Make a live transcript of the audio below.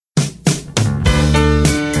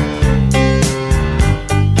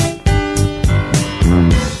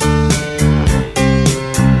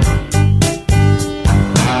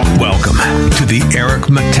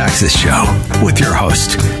Metaxas Show with your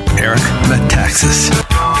host, Eric Metaxas.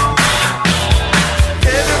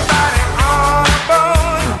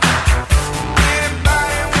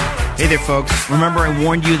 Hey there, folks. Remember I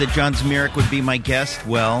warned you that John Zmirak would be my guest?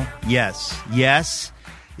 Well, yes.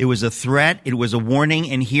 It was a threat. It was a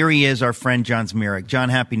warning. And here he is, our friend John Zmirak. John,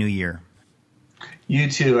 Happy New Year. You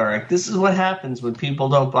too, Eric. This is what happens when people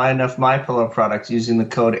don't buy enough MyPillow products using the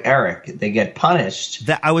code ERIC. They get punished.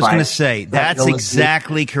 I was going to say, that's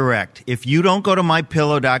exactly correct. If you don't go to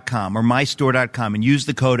mypillow.com or mystore.com and use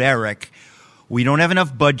the code ERIC, we don't have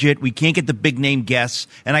enough budget. We can't get the big name guests.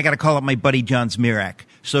 And I got to call up my buddy John Zmirak.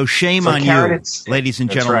 So shame on you, ladies and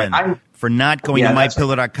gentlemen, for not going to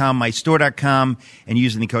mypillow.com, mystore.com, and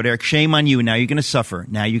using the code ERIC. Shame on you. Now you're going to suffer.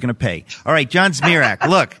 Now you're going to pay. All right, John Zmirak,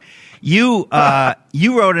 look. You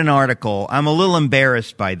wrote an article. I'm a little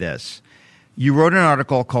embarrassed by this. You wrote an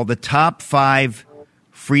article called "The Top 5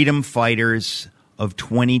 Freedom Fighters of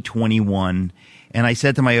 2021," and I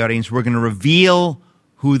said to my audience, "We're going to reveal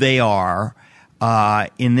who they are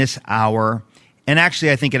in this hour." And actually,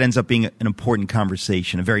 I think it ends up being an important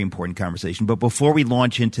conversation, a very important conversation. But before we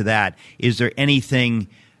launch into that, is there anything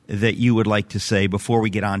that you would like to say before we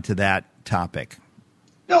get on to that topic?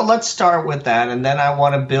 No, let's start with that, and then I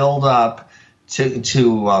want to build up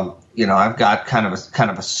to I've got kind of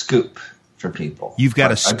a scoop for people. You've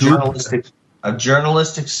got a scoop, a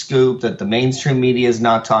journalistic scoop that the mainstream media is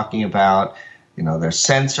not talking about. You know, they're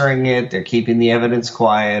censoring it, they're keeping the evidence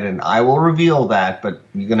quiet, and I will reveal that, but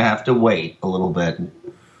you're going to have to wait a little bit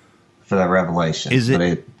for that revelation. Is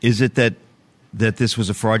it that this was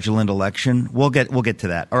a fraudulent election? We'll get to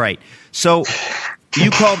that. All right, so. You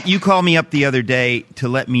called me up the other day to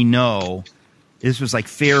let me know. This was like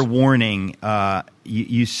fair warning.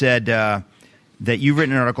 You said that you've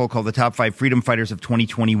written an article called "The Top 5 Freedom Fighters of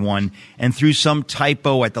 2021," and through some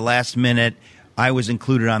typo at the last minute, I was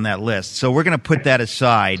included on that list. So we're going to put that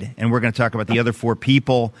aside, and we're going to talk about the other 4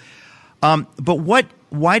 people. But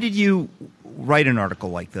why did you write an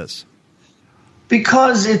article like this?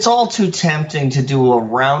 Because it's all too tempting to do a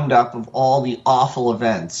roundup of all the awful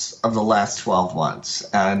events of the last 12 months.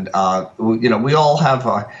 And, we all have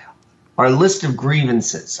our list of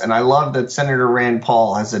grievances. And I love that Senator Rand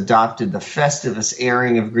Paul has adopted the Festivus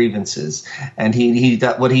airing of grievances. And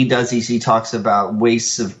what he does is he talks about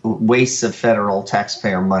wastes of federal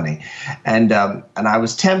taxpayer money. And I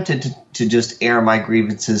was tempted to just air my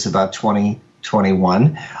grievances about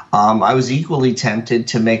 2021. I was equally tempted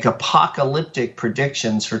to make apocalyptic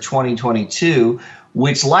predictions for 2022,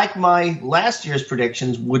 which, like my last year's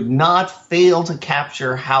predictions, would not fail to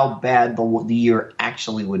capture how bad the year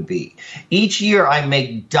actually would be. Each year I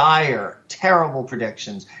make dire, terrible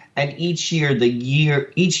predictions, and each year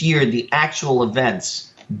the actual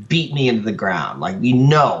events beat me into the ground. Like,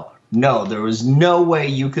 no, there was no way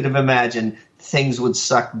you could have imagined things would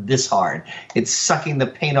suck this hard. It's sucking the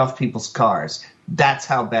paint off people's cars. That's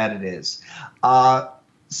how bad it is.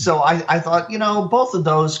 So I thought, both of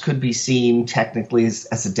those could be seen technically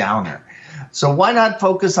as a downer. So why not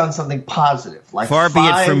focus on something positive? Like Far be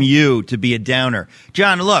it from you to be a downer.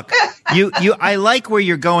 John, look, I like where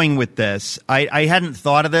you're going with this. I hadn't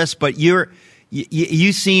thought of this, but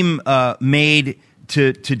you seem made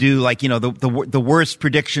to do like, the worst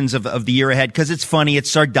predictions of the year ahead, because it's funny, it's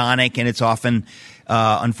sardonic, and it's often,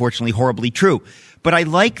 unfortunately, horribly true. But I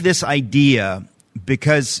like this idea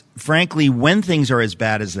because, frankly, when things are as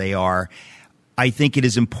bad as they are, I think it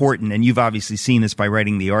is important, and you've obviously seen this by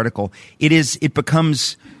writing the article, it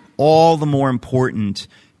becomes all the more important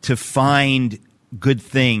to find good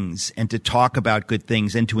things and to talk about good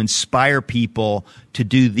things and to inspire people to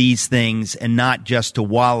do these things and not just to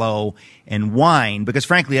wallow and whine, because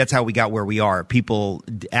frankly, that's how we got where we are. People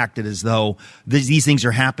acted as though these things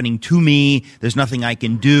are happening to me. There's nothing I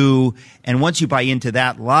can do. And once you buy into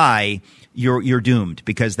that lie, you're doomed,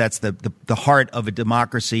 because that's the heart of a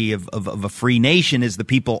democracy, of a free nation, is the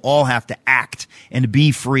people all have to act and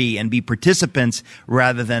be free and be participants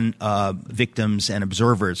rather than victims and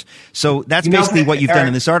observers. So that's basically what you've done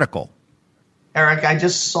in this article. Eric, I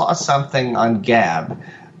just saw something on Gab,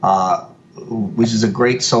 which is a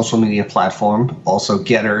great social media platform. Also,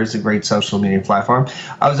 Getter is a great social media platform.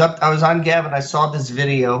 I was on Gab and I saw this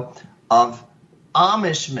video of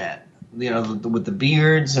Amish men, with the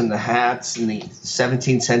beards and the hats and the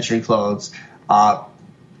 17th century clothes,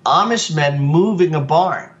 Amish men moving a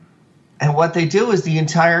barn. And what they do is the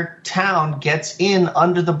entire town gets in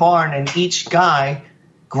under the barn, and each guy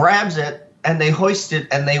grabs it and they hoist it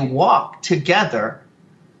and they walk together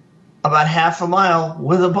about half a mile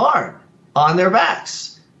with a barn on their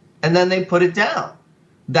backs. And then they put it down.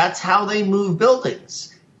 That's how they move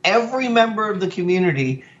buildings. Every member of the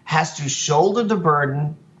community has to shoulder the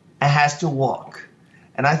burden and has to walk.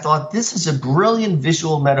 And I thought this is a brilliant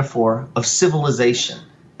visual metaphor of civilization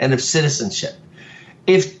and of citizenship.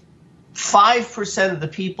 If 5% of the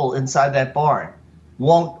people inside that barn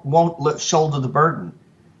won't shoulder the burden,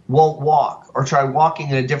 won't walk, or try walking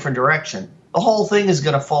in a different direction, the whole thing is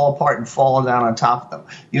going to fall apart and fall down on top of them.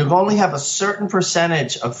 You'll only have a certain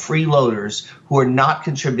percentage of freeloaders who are not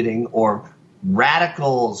contributing, or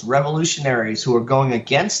radicals, revolutionaries who are going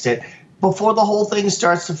against it, before the whole thing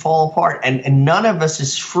starts to fall apart. And none of us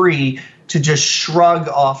is free to just shrug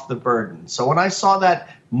off the burden. So when I saw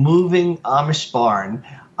that moving Amish barn,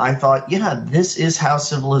 I thought, yeah, this is how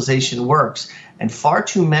civilization works. And far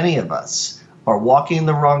too many of us are walking in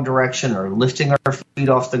the wrong direction, or lifting our feet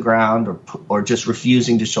off the ground, or just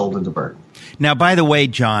refusing to shoulder the burden. Now, by the way,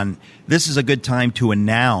 John, this is a good time to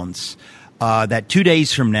announce that 2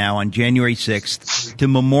 days from now, on January 6th, to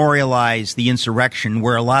memorialize the insurrection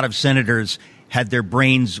where a lot of senators had their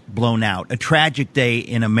brains blown out. A tragic day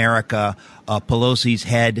in America. Pelosi's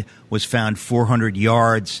head was found 400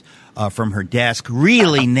 yards from her desk.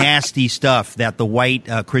 Really nasty stuff that the white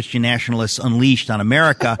Christian nationalists unleashed on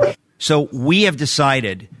America. So we have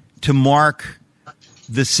decided to mark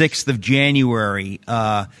the 6th of January.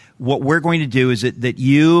 What we're going to do is that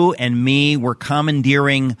you and me, we're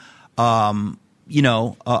commandeering a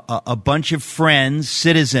bunch of friends,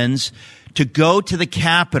 citizens, to go to the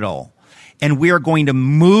Capitol, and we are going to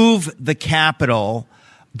move the Capitol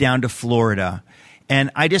down to Florida. And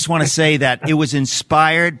I just want to say that it was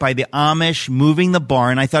inspired by the Amish moving the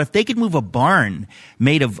barn. I thought if they could move a barn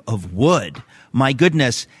made of wood, my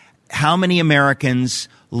goodness, how many Americans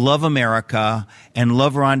love America and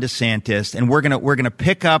love Ron DeSantis? And we're gonna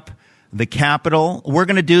pick up the Capitol. We're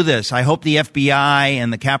going to do this. I hope the FBI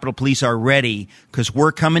and the Capitol Police are ready, because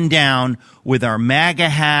we're coming down with our MAGA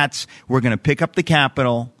hats. We're going to pick up the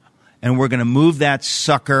Capitol, and we're going to move that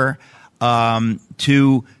sucker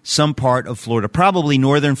to some part of Florida, probably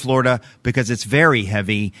northern Florida, because it's very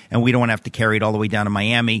heavy, and we don't want to have to carry it all the way down to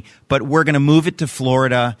Miami. But we're going to move it to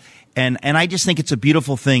Florida. And I just think it's a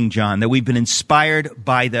beautiful thing, John, that we've been inspired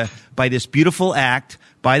by this beautiful act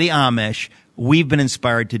by the Amish. We've been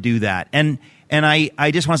inspired to do that. And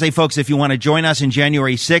I just want to say, folks, if you want to join us in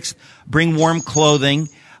January 6th, bring warm clothing,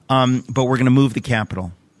 but we're going to move the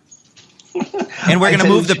Capitol. And we're going to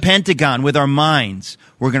move the Pentagon with our minds.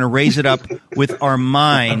 We're going to raise it up with our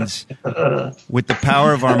minds, with the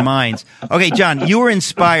power of our minds. Okay, John, you were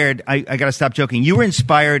inspired. I got to stop joking. You were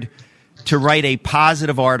inspired to write a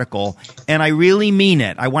positive article, and I really mean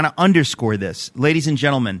it. I want to underscore this. Ladies and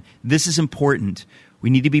gentlemen, this is important. We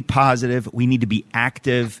need to be positive. We need to be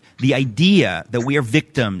active. The idea that we are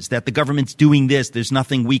victims, that the government's doing this, there's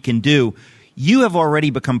nothing we can do. You have already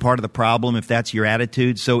become part of the problem if that's your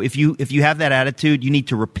attitude. So if you have that attitude, you need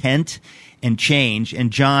to repent and change.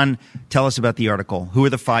 And John, tell us about the article. Who are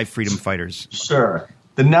the 5 freedom fighters? Sure.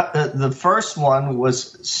 The first one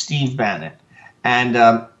was Steve Bannon.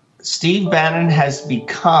 And Steve Bannon has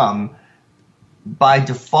become, by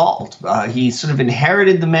default, he sort of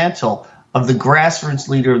inherited the mantle of the grassroots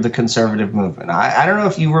leader of the conservative movement. I don't know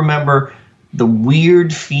if you remember the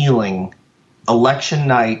weird feeling election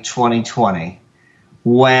night 2020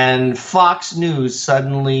 when Fox News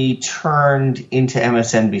suddenly turned into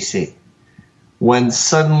MSNBC, when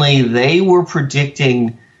suddenly they were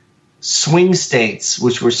predicting swing states,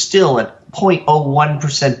 which were still at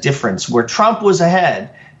 0.01% difference, where Trump was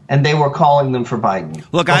ahead, and they were calling them for Biden.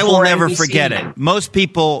 Look, I will never forget it. Most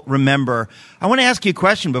people remember. I want to ask you a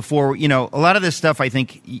question before, a lot of this stuff, I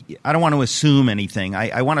think, I don't want to assume anything.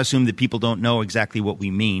 I want to assume that people don't know exactly what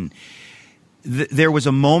we mean. There was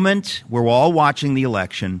a moment where we're all watching the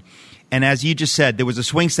election, and as you just said, there was a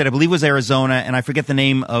swing state, I believe it was Arizona, and I forget the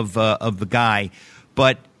name of the guy,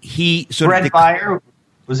 but he sort of... Brett Baier?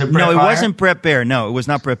 Was it Brett Baier? No, it wasn't Brett Baier. No, it was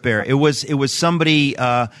not Brett Baier. It was somebody,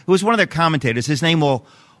 it was one of their commentators. His name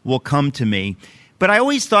will come to me. But I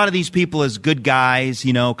always thought of these people as good guys,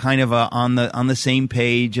 kind of on the same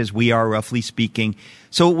page as we are, roughly speaking.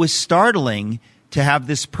 So it was startling to have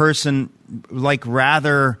this person, like,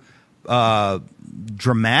 rather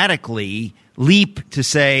dramatically leap to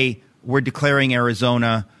say, we're declaring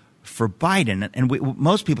Arizona for Biden. And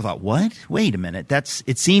most people thought, what? Wait a minute.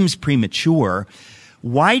 It seems premature.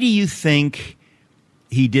 Why do you think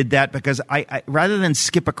he did that? Because I rather than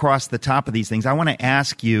skip across the top of these things, I want to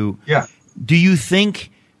ask you, do you think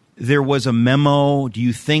there was a memo? Do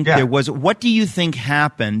you think there was? What do you think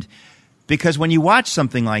happened? Because when you watch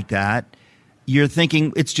something like that, you're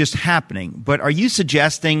thinking it's just happening. But are you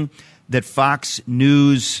suggesting that Fox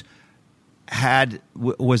News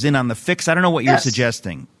was in on the fix? I don't know what you're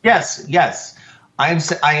suggesting. Yes. I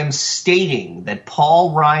am stating that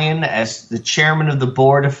Paul Ryan, as the chairman of the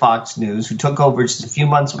board of Fox News, who took over just a few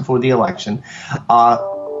months before the election,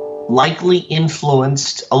 likely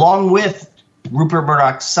influenced, along with Rupert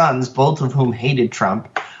Murdoch's sons, both of whom hated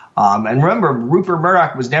Trump. And remember, Rupert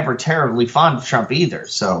Murdoch was never terribly fond of Trump either.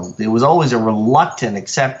 So there was always a reluctant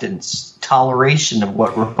acceptance, toleration of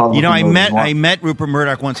what Republicans You know, I want. met Rupert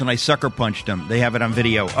Murdoch once and I sucker punched him. They have it on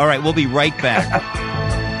video. All right, we'll be right back.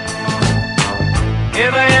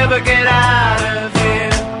 If I ever get out of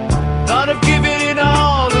here, thought of giving it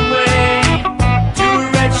all away to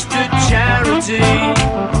a registered charity.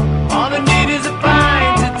 All I need is a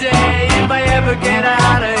pint today. If I ever get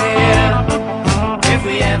out of here, if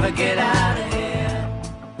we ever get out of here.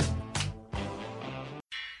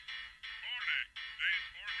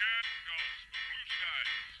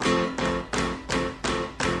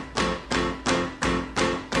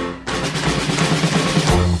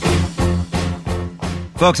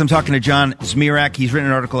 Folks, I'm talking to John Zmirak. He's written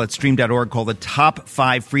an article at stream.org called The Top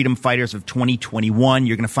 5 Freedom Fighters of 2021.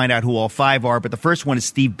 You're going to find out who all 5 are. But the first one is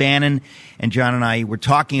Steve Bannon. And John and I were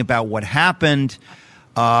talking about what happened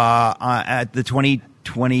at the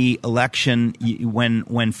 2020 election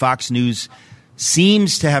when Fox News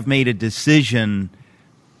seems to have made a decision.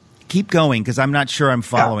 Keep going, because I'm not sure I'm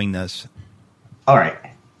following this. All right.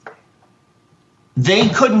 They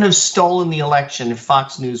couldn't have stolen the election if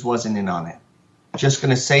Fox News wasn't in on it. Just going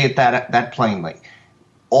to say it that plainly.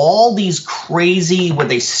 All these crazy, when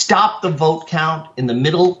they stopped the vote count in the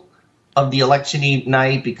middle of the election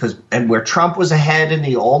night and where Trump was ahead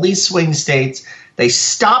in all these swing states, they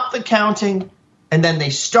stopped the counting and then they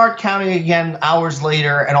start counting again hours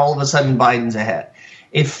later and all of a sudden Biden's ahead.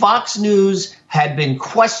 If Fox News had been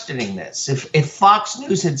questioning this, if Fox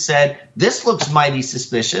News had said, this looks mighty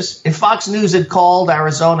suspicious, if Fox News had called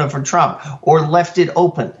Arizona for Trump or left it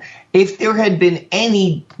open, if there had been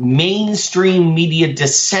any mainstream media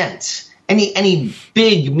dissent, any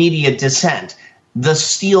big media dissent, the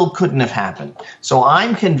steal couldn't have happened. So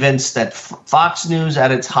I'm convinced that Fox News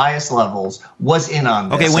at its highest levels was in on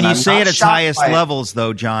this. Okay, when you say at its highest levels,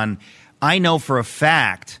 though, John, I know for a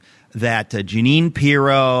fact that Jeanine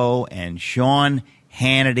Pirro and Sean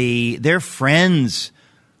Hannity, they're friends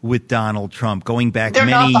with Donald Trump going back many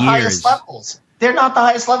years. They're not the highest levels. They're not the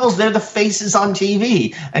highest levels. They're the faces on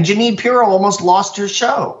TV. And Jeanine Pirro almost lost her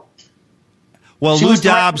show. Well, Lou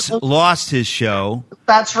Dobbs lost his show.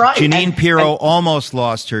 That's right. Jeanine Pirro almost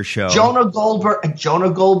lost her show. Jonah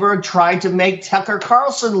Goldberg tried to make Tucker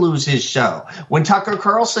Carlson lose his show. When Tucker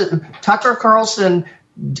Carlson,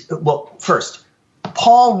 well, first,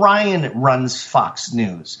 Paul Ryan runs Fox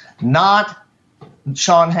News, not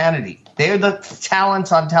Sean Hannity. They're the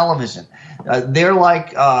talents on television. They're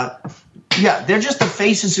like, they're just the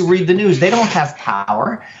faces who read the news. They don't have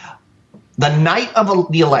power. The night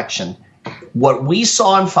of the election, what we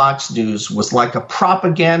saw on Fox News was like a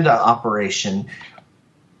propaganda operation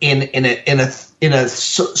in a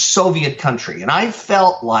Soviet country, and I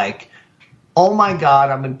felt like, oh my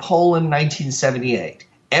God, I'm in Poland, 1978.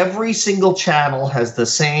 Every single channel has the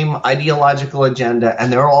same ideological agenda,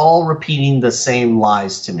 and they're all repeating the same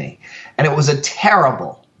lies to me. And it was a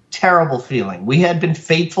terrible, terrible feeling. We had been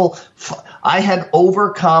faithful. I had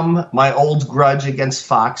overcome my old grudge against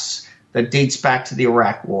Fox that dates back to the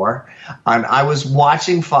Iraq War. And I was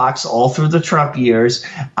watching Fox all through the Trump years.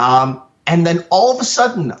 And then all of a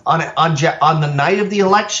sudden, on the night of the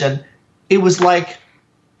election, it was like,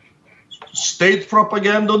 State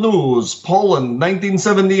propaganda news, Poland,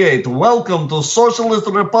 1978. Welcome to Socialist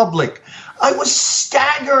Republic. It was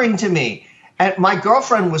staggering to me. And my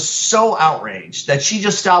girlfriend was so outraged that she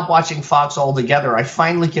just stopped watching Fox altogether. I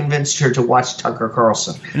finally convinced her to watch Tucker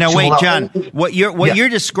Carlson. Now, wait, John, what you're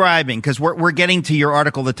describing, because we're getting to your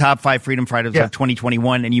article, The Top 5 Freedom Fighters of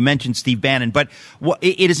 2021, and you mentioned Steve Bannon. But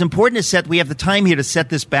it is important we have the time here to set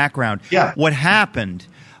this background. Yeah. What happened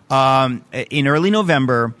in early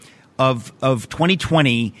November of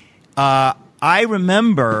 2020, I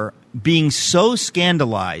remember being so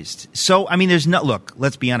scandalized. So, I mean,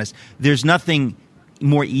 let's be honest. There's nothing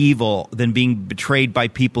more evil than being betrayed by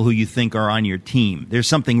people who you think are on your team. There's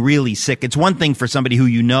something really sick. It's one thing for somebody who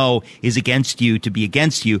you know is against you to be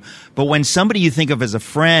against you. But when somebody you think of as a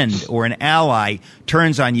friend or an ally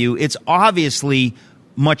turns on you, it's obviously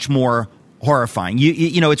much more horrifying.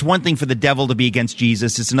 You know, it's one thing for the devil to be against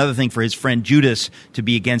Jesus. It's another thing for his friend Judas to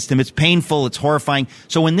be against him. It's painful. It's horrifying.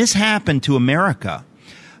 So when this happened to America,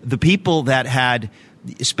 the people that had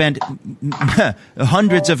spent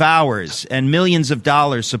hundreds of hours and millions of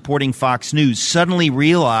dollars supporting Fox News suddenly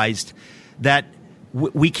realized that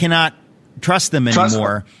we cannot trust them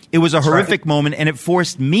anymore. It was a horrific moment, and it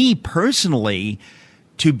forced me personally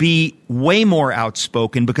to be way more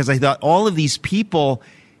outspoken because I thought all of these people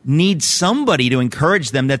need somebody to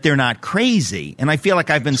encourage them that they're not crazy. And I feel like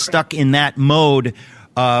I've been stuck in that mode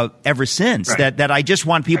ever since, that I just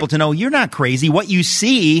want people to know you're not crazy. What you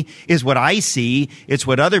see is what I see. It's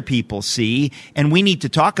what other people see. And we need to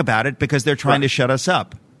talk about it because they're trying to shut us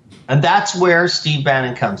up. And that's where Steve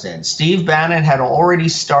Bannon comes in. Steve Bannon had already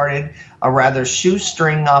started a rather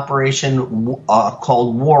shoestring operation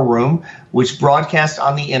called War Room, which broadcast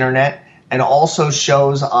on the internet and also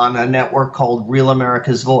shows on a network called Real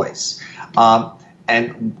America's Voice.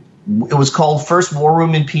 And it was called first War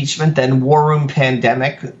Room Impeachment, then War Room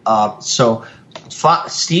Pandemic. So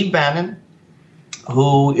Steve Bannon,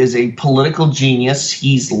 who is a political genius,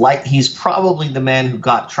 he's probably the man who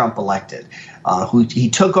got Trump elected. He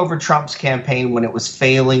took over Trump's campaign when it was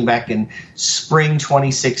failing back in spring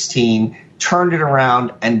 2016, turned it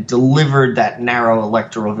around, and delivered that narrow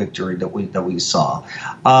electoral victory that we saw.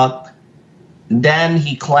 Then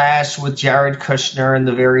he clashed with Jared Kushner and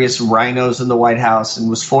the various rhinos in the White House and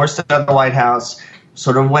was forced out of the White House,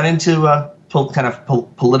 sort of went into a kind of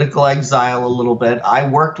political exile a little bit. I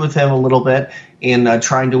worked with him a little bit in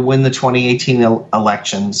trying to win the 2018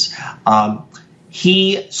 elections.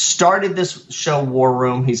 He started this show, War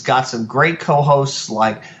Room. He's got some great co-hosts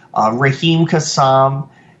like Raheem Kassam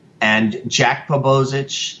and Jack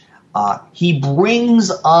Pobozic. He brings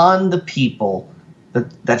on the people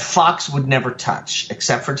that Fox would never touch,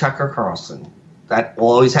 except for Tucker Carlson. That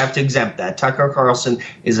we'll always have to exempt that. Tucker Carlson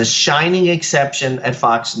is a shining exception at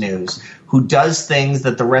Fox News, who does things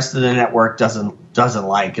that the rest of the network doesn't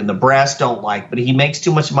like, and the brass don't like. But he makes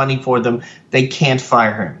too much money for them; they can't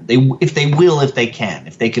fire him. If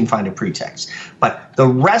they can find a pretext. But the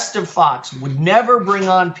rest of Fox would never bring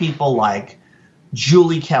on people like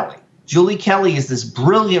Julie Kelly. Julie Kelly is this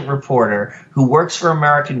brilliant reporter who works for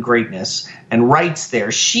American Greatness and writes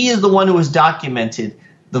there. She is the one who has documented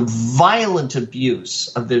the violent abuse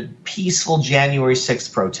of the peaceful January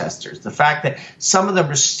 6th protesters, the fact that some of them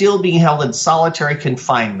are still being held in solitary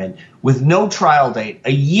confinement with no trial date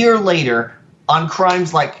a year later on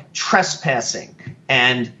crimes like trespassing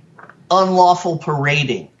and unlawful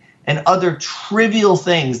parading and other trivial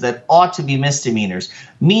things that ought to be misdemeanors.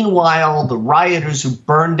 Meanwhile, the rioters who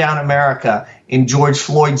burned down America in George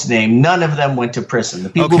Floyd's name, none of them went to prison.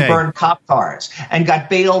 The people who burned cop cars and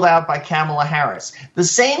got bailed out by Kamala Harris. The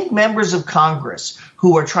same members of Congress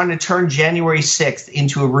who are trying to turn January 6th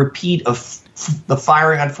into a repeat of the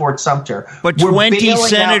firing on Fort Sumter. But 20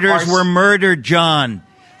 senators were murdered, John.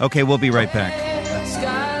 Okay, we'll be right back.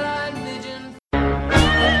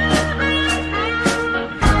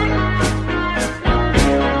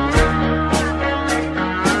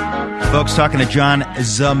 Folks, talking to John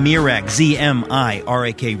Zmirak,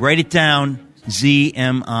 Z-M-I-R-A-K. Write it down,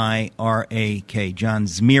 Z-M-I-R-A-K. John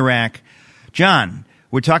Zmirak. John,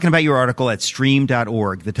 we're talking about your article at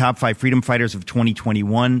stream.org, the top 5 freedom fighters of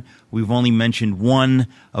 2021. We've only mentioned one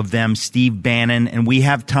of them, Steve Bannon, and we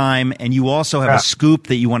have time, and you also have a scoop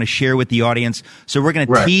that you want to share with the audience. So we're going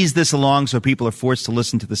to tease this along so people are forced to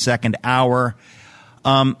listen to the second hour.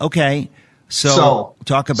 Okay, so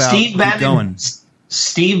talk about Steve Bannon.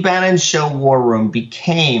 Steve Bannon's show War Room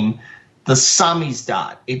became the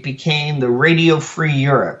Samizdat. It became the Radio Free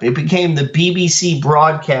Europe. It became the BBC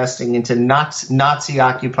broadcasting into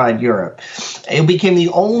Nazi-occupied Europe. It became the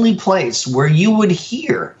only place where you would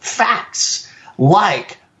hear facts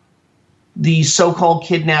like the so-called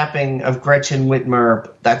kidnapping of Gretchen Whitmer.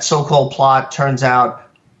 That so-called plot turns out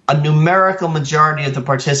a numerical majority of the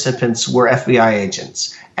participants were FBI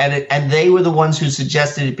agents. And they were the ones who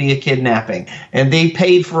suggested it be a kidnapping, and they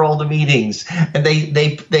paid for all the meetings, and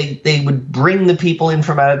they would bring the people in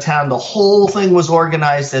from out of town. The whole thing was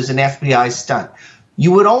organized as an FBI stunt.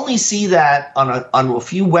 You would only see that on a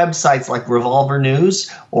few websites like Revolver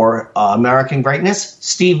News or American Greatness.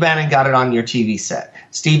 Steve Bannon got it on your TV set.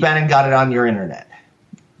 Steve Bannon got it on your internet.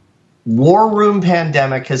 War Room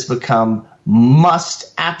Pandemic has become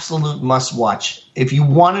absolute must watch if you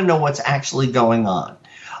want to know what's actually going on.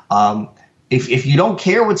 If you don't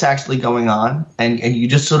care what's actually going on and you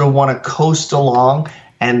just sort of want to coast along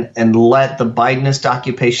and let the Bidenist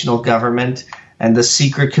occupational government and the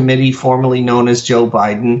secret committee formerly known as Joe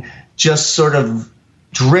Biden just sort of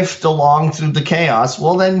drift along through the chaos,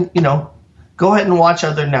 well then, go ahead and watch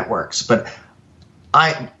other networks. But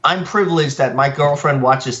I'm privileged that my girlfriend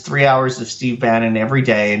watches 3 hours of Steve Bannon every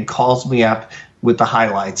day and calls me up with the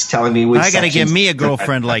highlights, telling me which I got to give me a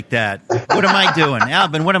girlfriend like that. What am I doing?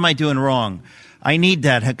 Alvin, what am I doing wrong? I need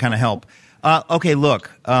that kind of help. Okay, look,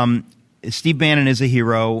 Steve Bannon is a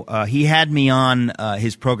hero. He had me on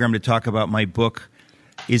his program to talk about my book,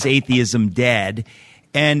 Is Atheism Dead?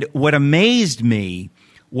 And what amazed me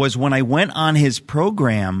was when I went on his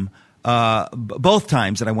program, both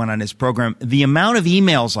times that I went on his program, the amount of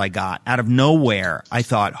emails I got out of nowhere, I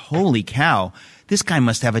thought, holy cow, this guy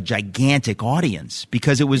must have a gigantic audience,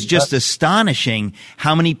 because it was just astonishing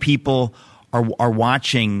how many people are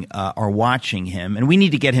watching him. And we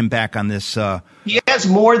need to get him back on this. He has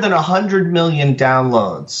more than 100 million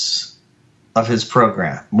downloads of his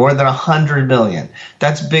program. More than 100 million.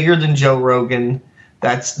 That's bigger than Joe Rogan.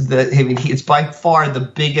 It's by far the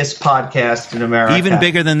biggest podcast in America. Even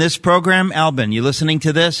bigger than this program, Albin. You listening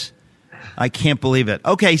to this? I can't believe it.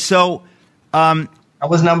 Okay, so that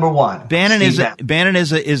was number one. Bannon is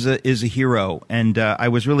a hero, and I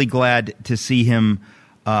was really glad to see him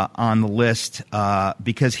on the list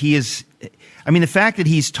because he is. I mean, the fact that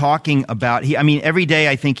he's talking about every day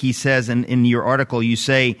I think he says, and in your article you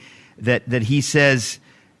say that he says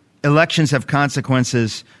elections have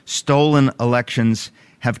consequences, stolen elections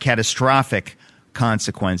have catastrophic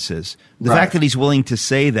consequences. The fact that he's willing to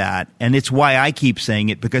say that, and it's why I keep saying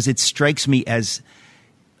it, because it strikes me as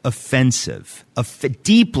offensive,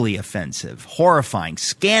 deeply offensive, horrifying,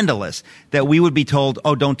 scandalous, that we would be told,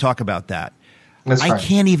 oh, don't talk about that. I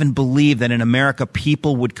can't even believe that in America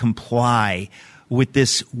people would comply with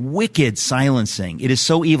this wicked silencing. It is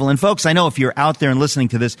so evil. And folks, I know if you're out there and listening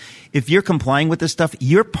to this, if you're complying with this stuff,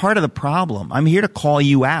 you're part of the problem. I'm here to call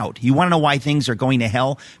you out. You want to know why things are going to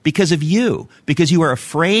hell? Because of you. Because you are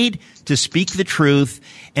afraid to speak the truth.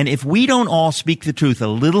 And if we don't all speak the truth a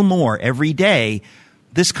little more every day,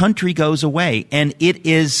 this country goes away. And it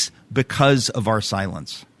is because of our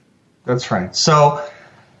silence. That's right. So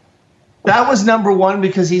that was number one,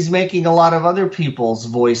 because he's making a lot of other people's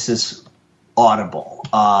voices audible.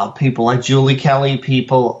 People like Julie Kelly,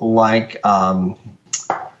 people like Darren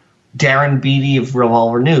Beatty of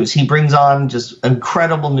Revolver News. He brings on just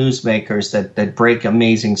incredible newsmakers that break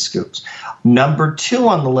amazing scoops. Number two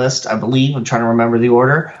on the list, I believe, I'm trying to remember the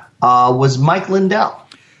order, was Mike Lindell.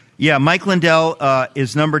 Yeah, Mike Lindell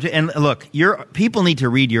is number two. And look, people need to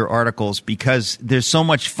read your articles because there's so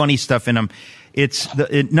much funny stuff in them.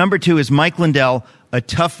 Number two is Mike Lindell, a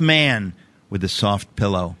tough man with a soft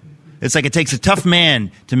pillow. It's like it takes a tough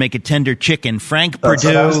man to make a tender chicken. Frank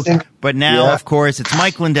Perdue, but now, of course, it's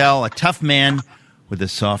Mike Lindell, a tough man with a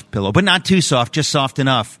soft pillow. But not too soft, just soft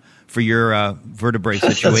enough for your vertebrae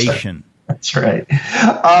situation. That's right.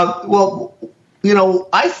 Well,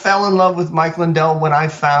 I fell in love with Mike Lindell when I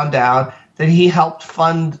found out that he helped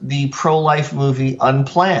fund the pro-life movie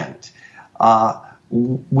Unplanned,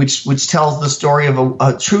 which tells the story of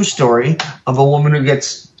a true story of a woman who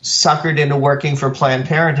gets suckered into working for Planned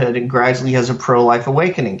Parenthood and gradually has a pro-life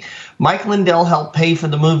awakening. Mike Lindell helped pay for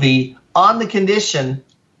the movie on the condition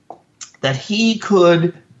that he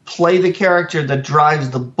could play the character that drives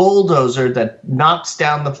the bulldozer that knocks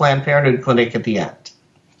down the Planned Parenthood clinic at the end.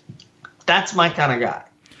 That's my kind of guy.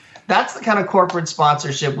 That's the kind of corporate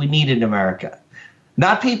sponsorship we need in America.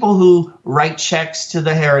 Not people who write checks to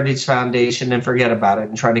the Heritage Foundation and forget about it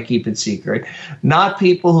and try to keep it secret. Not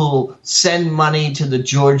people who send money to the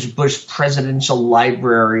George Bush Presidential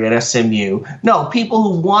Library at SMU. No, people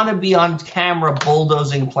who want to be on camera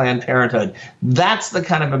bulldozing Planned Parenthood. That's the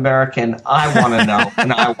kind of American I want to know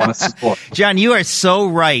and I want to support. John, you are so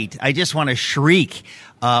right. I just want to shriek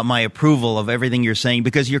my approval of everything you're saying,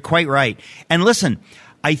 because you're quite right. And listen,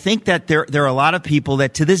 I think that there are a lot of people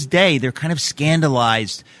that to this day they're kind of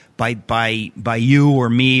scandalized by you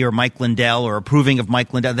or me or Mike Lindell or approving of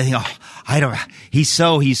Mike Lindell. They think, he's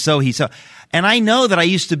so. And I know that I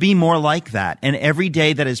used to be more like that. And every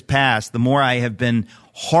day that has passed, the more I have been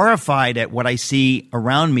horrified at what I see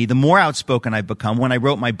around me, the more outspoken I've become. When I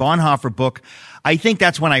wrote my Bonhoeffer book, I think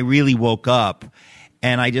that's when I really woke up.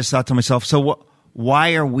 And I just thought to myself, so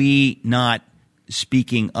why are we not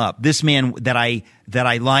speaking up? This man that I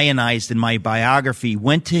lionized in my biography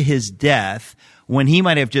went to his death when he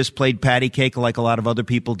might have just played patty cake like a lot of other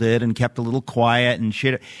people did and kept a little quiet and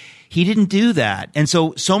shit. He didn't do that. And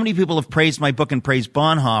so many people have praised my book and praised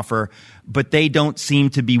Bonhoeffer, but they don't seem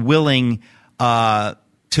to be willing to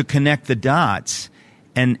connect the dots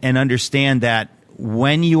and understand that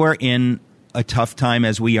when you are in a tough time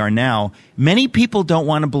as we are now, many people don't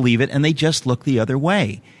want to believe it and they just look the other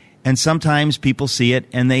way. And sometimes people see it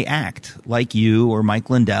and they act like you or Mike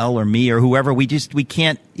Lindell or me or whoever. We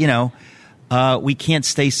can't, we can't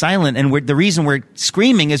stay silent. And the reason we're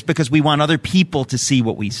screaming is because we want other people to see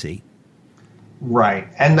what we see. Right.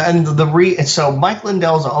 So Mike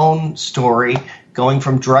Lindell's own story going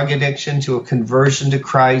from drug addiction to a conversion to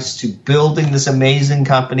Christ to building this amazing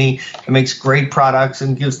company that makes great products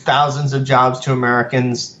and gives thousands of jobs to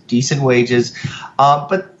Americans, decent wages.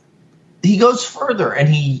 But he goes further, and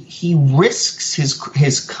he risks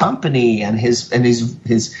his company and his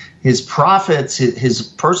profits, his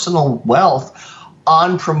personal wealth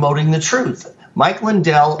on promoting the truth. Mike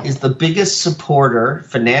Lindell is the biggest supporter,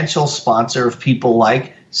 financial sponsor of people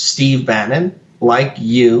like Steve Bannon, like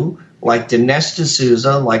you, like Dinesh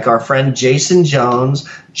D'Souza, like our friend Jason Jones,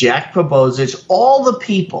 Jack Pobozic, all the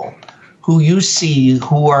people who you see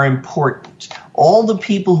who are important, all the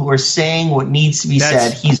people who are saying what needs to be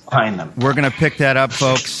said, he's behind them. We're going to pick that up,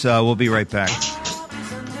 folks. We'll be right back.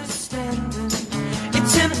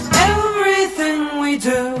 It's in everything we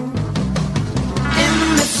do.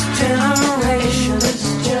 In this generation,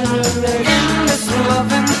 in this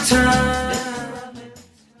loving time.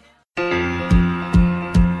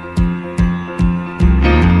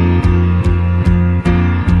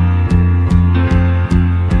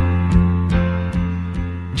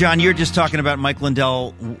 John, you're just talking about Mike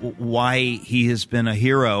Lindell, why he has been a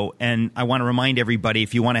hero. And I want to remind everybody,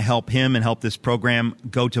 if you want to help him and help this program,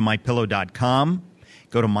 go to mypillow.com,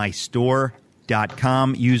 go to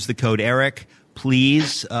mystore.com, use the code ERIC,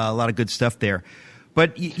 please. A lot of good stuff there.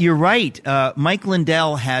 But you're right. Mike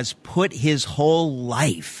Lindell has put his whole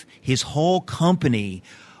life, his whole company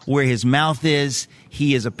where his mouth is.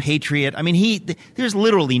 He is a patriot. I mean, there's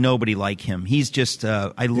literally nobody like him. He's just,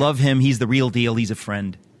 I love him. He's the real deal. He's a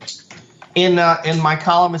friend. In my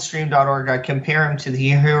column at stream.org, I compare him to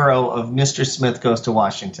the hero of Mr. Smith Goes to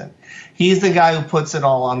Washington. He's the guy who puts it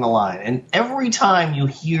all on the line. And every time you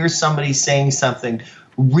hear somebody saying something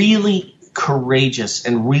really courageous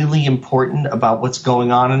and really important about what's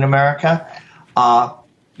going on in America,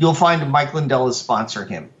 you'll find Mike Lindell is sponsoring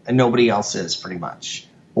him, and nobody else is, pretty much.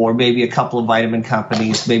 Or maybe a couple of vitamin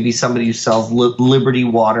companies, maybe somebody who sells Liberty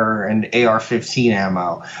Water and AR-15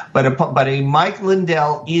 ammo. But a Mike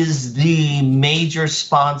Lindell is the major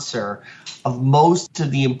sponsor of most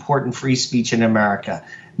of the important free speech in America.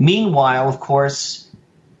 Meanwhile, of course,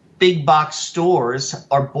 big box stores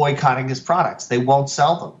are boycotting his products. They won't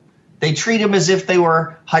sell them. They treat him as if they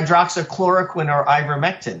were hydroxychloroquine or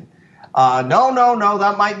ivermectin. No,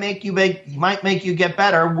 that might make you get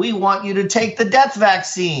better. We want you to take the death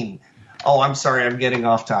vaccine. Oh, I'm sorry, I'm getting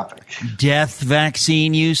off topic. Death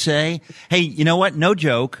vaccine, you say? Hey, you know what? No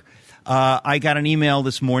joke. I got an email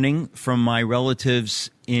this morning from my relatives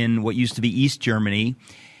in what used to be East Germany,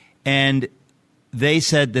 and they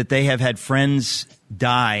said that they have had friends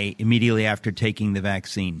die immediately after taking the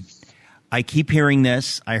vaccine. I keep hearing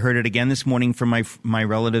this. I heard it again this morning from my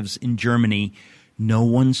relatives in Germany. No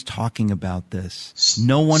one's talking about this.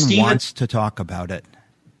 No one wants to talk about it.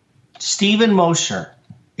 Stephen Mosher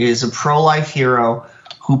is a pro-life hero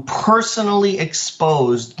who personally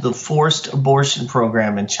exposed the forced abortion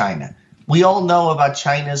program in China. We all know about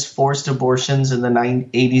China's forced abortions in the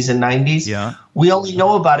 80s and 90s. Yeah. We only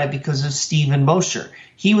know about it because of Stephen Mosher.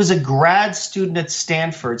 He was a grad student at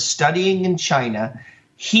Stanford studying in China.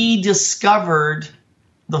 He discovered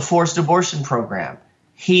the forced abortion program.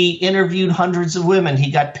 He interviewed hundreds of women.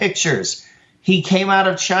 He got pictures. He came out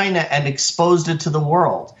of China and exposed it to the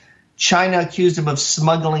world. China accused him of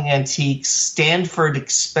smuggling antiques. Stanford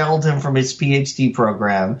expelled him from his PhD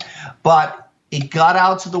program. But it got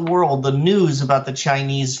out to the world, the news about the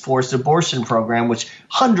Chinese forced abortion program, which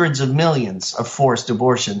hundreds of millions of forced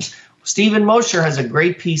abortions. Stephen Mosher has a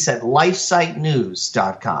great piece at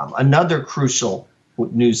lifesitenews.com, another crucial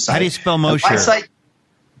news site. How do you spell Mosher? Mosher.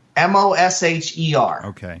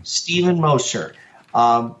 Okay. Stephen Mosher.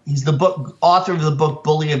 He's the author of the book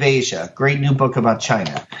Bully of Asia, great new book about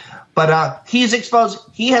China. But he's exposed.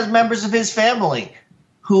 He has members of his family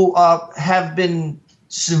who have been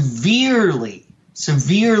severely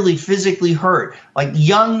physically hurt, like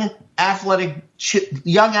young athletic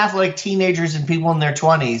teenagers and people in their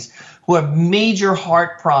 20s who have major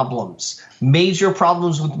heart problems, major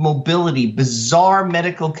problems with mobility, bizarre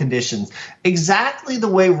medical conditions, exactly the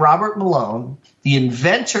way Robert Malone, the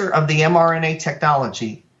inventor of the mRNA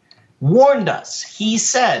technology, warned us. He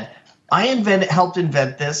said, I helped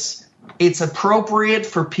invent this. It's appropriate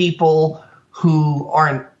for people who are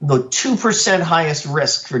in the 2% highest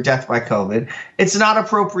risk for death by COVID. It's not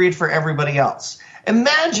appropriate for everybody else.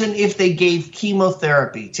 Imagine if they gave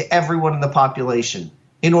chemotherapy to everyone in the population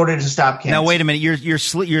in order to stop cancer. Now, wait a minute. You're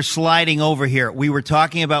sliding over here. We were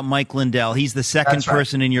talking about Mike Lindell. He's the second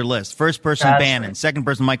person in your list. First person, Bannon. Right. Second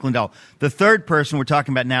person, Mike Lindell. The third person we're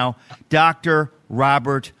talking about now, Dr.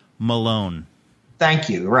 Robert Malone. Thank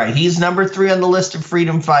you. Right. He's number 3 on the list of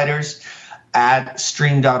freedom fighters. at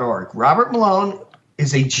stream.org. Robert Malone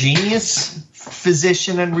is a genius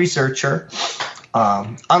physician and researcher.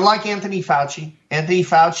 Unlike Anthony Fauci,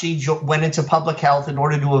 went into public health in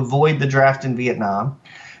order to avoid the draft in Vietnam,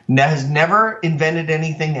 has never invented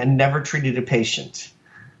anything and never treated a patient.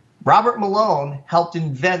 Robert Malone helped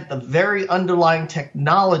invent the very underlying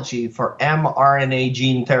technology for mRNA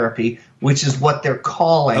gene therapy, which is what they're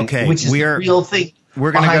calling, which is the real thing.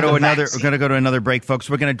 We're going to go to another. We're going to go to another break, folks.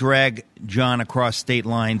 We're going to drag John across state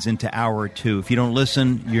lines into hour 2. If you don't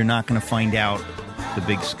listen, you're not going to find out the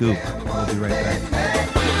big scoop. We'll be right back.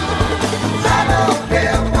 I don't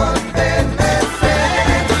care what they may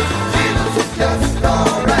say. Jesus is just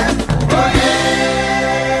all right. Oh,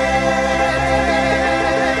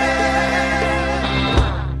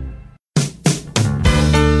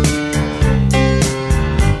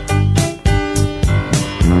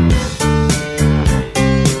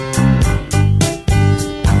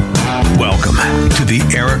 Welcome to the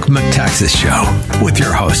Eric Metaxas Show with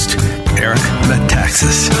your host, Eric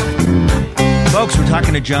Metaxas. Folks, we're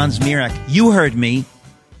talking to John Zmirak. You heard me.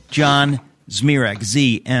 John Zmirak,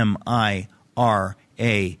 Zmirak.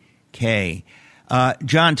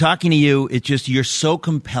 John, talking to you, it's just you're so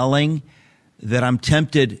compelling that I'm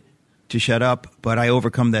tempted to shut up, but I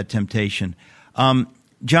overcome that temptation.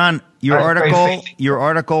 John, your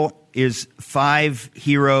article is 5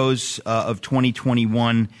 heroes of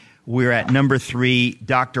 2021. We're at number 3,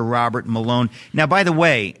 Dr. Robert Malone. Now, by the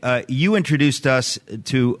way, you introduced us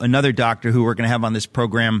to another doctor who we're going to have on this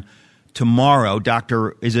program tomorrow. Peter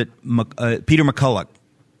McCulloch?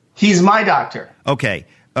 He's my doctor. Okay.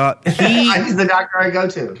 He's the doctor I go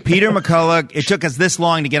to. Peter McCulloch. It took us this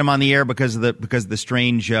long to get him on the air because of the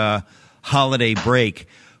strange holiday break.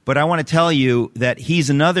 But I want to tell you that he's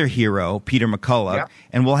another hero, Peter McCulloch,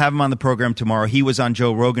 and we'll have him on the program tomorrow. He was on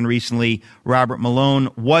Joe Rogan recently. Robert Malone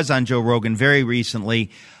was on Joe Rogan very recently.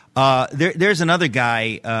 There's another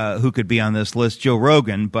guy who could be on this list, Joe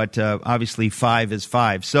Rogan, but obviously 5 is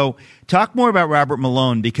 5. So talk more about Robert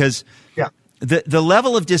Malone, because the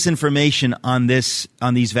level of disinformation on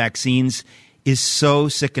these vaccines is so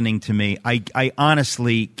sickening to me. I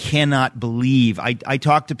honestly cannot believe. I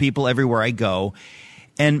talk to people everywhere I go,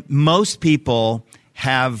 and most people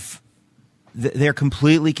they're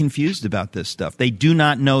completely confused about this stuff. They do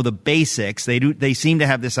not know the basics. They seem to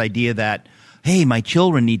have this idea that, hey, my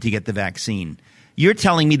children need to get the vaccine. You're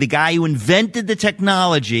telling me the guy who invented the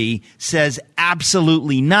technology says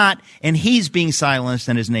absolutely not, and he's being silenced,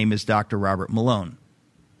 and his name is Dr. Robert Malone.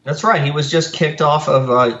 That's right. He was just kicked off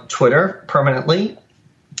of Twitter permanently.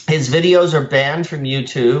 His videos are banned from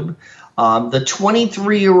YouTube. The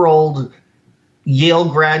 23-year-old Yale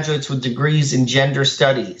graduates with degrees in gender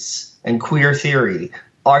studies and queer theory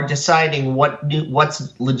are deciding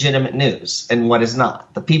what's legitimate news and what is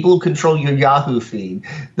not. The people who control your Yahoo feed,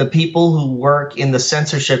 the people who work in the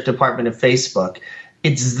censorship department of Facebook,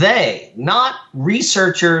 it's they, not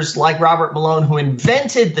researchers like Robert Malone who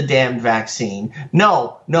invented the damn vaccine.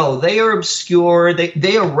 No, they are obscure.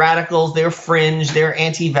 They are radicals. They're fringe. They're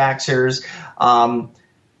anti-vaxxers.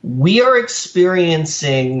 We are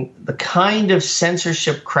experiencing the kind of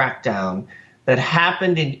censorship crackdown that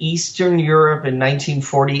happened in Eastern Europe in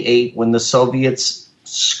 1948 when the Soviets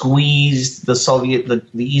squeezed the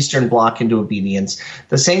Eastern Bloc into obedience.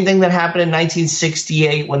 The same thing that happened in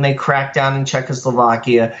 1968 when they cracked down in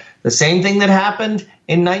Czechoslovakia. The same thing that happened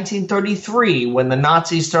in 1933 when the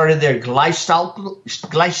Nazis started their Gleichschaltung.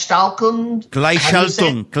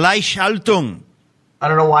 I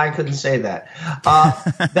don't know why I couldn't say that.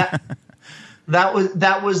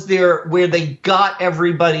 That was where they got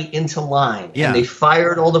everybody into line. Yeah. And they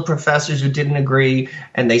fired all the professors who didn't agree,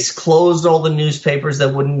 and they closed all the newspapers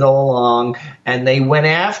that wouldn't go along, and they went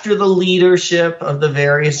after the leadership of the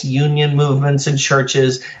various union movements and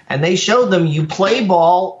churches, and they showed them you play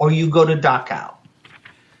ball or you go to Dachau.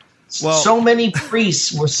 Well, so many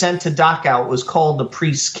priests were sent to Dachau. It was called the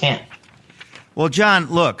priest's camp. Well, John,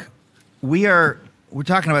 look, we're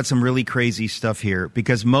talking about some really crazy stuff here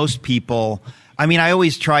because most people, I mean, I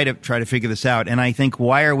always try to figure this out, and I think,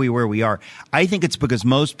 why are we where we are? I think it's because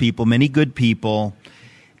most people, many good people,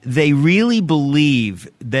 they really believe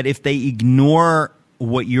that if they ignore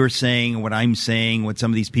what you're saying, what I'm saying, what some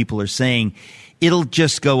of these people are saying, it'll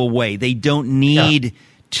just go away. They don't need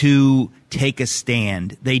to take a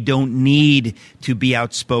stand. They don't need to be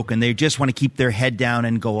outspoken. They just want to keep their head down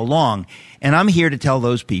and go along. And I'm here to tell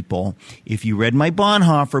those people, if you read my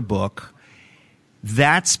Bonhoeffer book,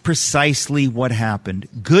 that's precisely what happened.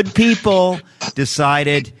 Good people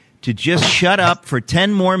decided to just shut up for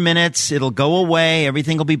 10 more minutes. It'll go away.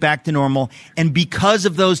 Everything will be back to normal. And because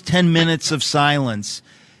of those 10 minutes of silence,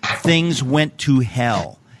 things went to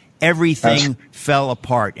hell. Everything fell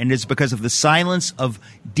apart. And it's because of the silence of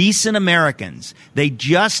decent Americans. They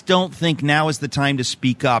just don't think now is the time to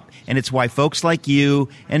speak up. And it's why folks like you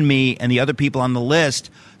and me and the other people on the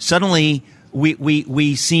list, suddenly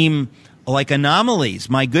we seem like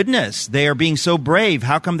anomalies. My goodness, they are being so brave.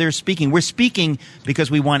 How come they're speaking? We're speaking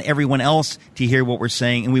because we want everyone else to hear what we're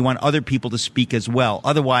saying, and we want other people to speak as well.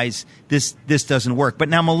 Otherwise, this doesn't work. But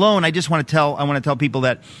now Malone, I want to tell people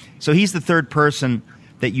that, so he's the third person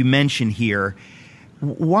that you mention here.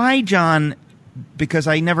 Why, John? Because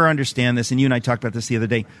I never understand this, and you and I talked about this the other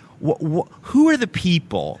day. Who are the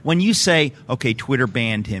people, when you say, okay, Twitter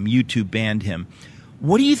banned him, YouTube banned him,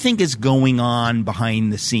 what do you think is going on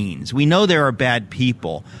behind the scenes? We know there are bad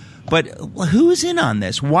people, but who's in on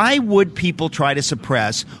this? Why would people try to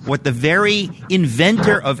suppress what the very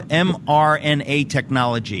inventor of mRNA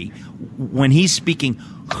technology, when he's speaking,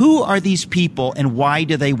 who are these people and why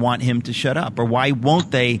do they want him to shut up? Or why won't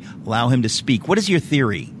they allow him to speak? What is your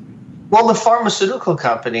theory? Well, the pharmaceutical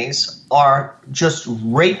companies are just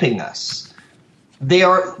raping us. They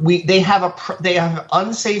have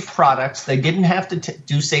unsafe products. They didn't have to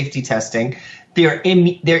do safety testing. They're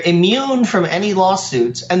immune from any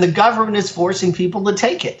lawsuits, and the government is forcing people to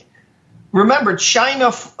take it. Remember,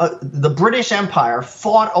 China, the British Empire,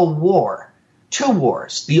 fought a war, 2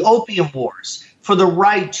 wars, the Opium Wars, for the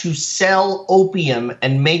right to sell opium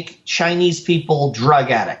and make Chinese people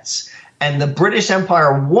drug addicts. And the British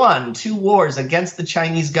Empire won 2 wars against the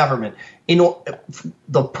Chinese government.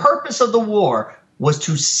 The purpose of the war was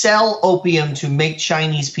to sell opium to make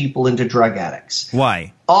Chinese people into drug addicts.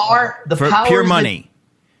 Why? For pure money.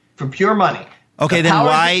 For pure money. Okay, then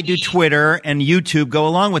why do Twitter and YouTube go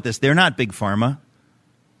along with this? They're not big pharma.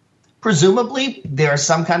 Presumably, there's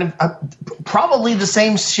some kind of probably the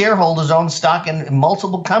same shareholders own stock in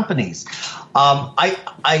multiple companies. I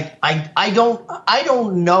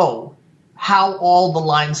don't know how all the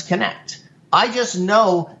lines connect. I just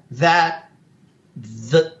know that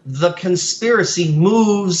the conspiracy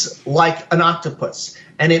moves like an octopus,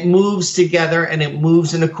 and it moves together and it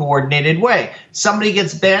moves in a coordinated way. Somebody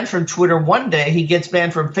gets banned from Twitter one day, he gets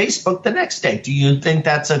banned from Facebook the next day. Do you think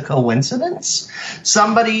that's a coincidence?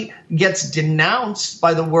 Somebody gets denounced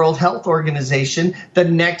by the World Health Organization, the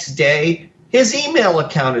next day his email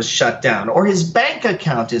account is shut down or his bank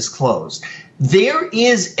account is closed. There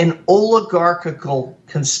is an oligarchical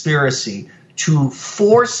conspiracy to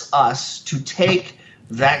force us to take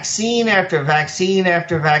vaccine after vaccine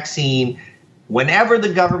after vaccine whenever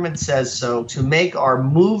the government says so, to make our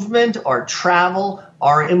movement, our travel,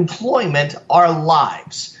 our employment, our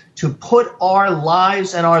lives, to put our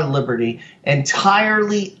lives and our liberty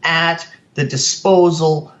entirely at the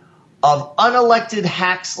disposal of unelected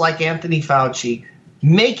hacks like Anthony Fauci,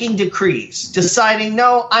 making decrees, deciding,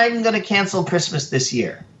 no, I'm going to cancel Christmas this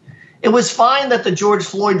year. It was fine that the George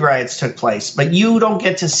Floyd riots took place, but you don't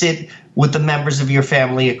get to sit with the members of your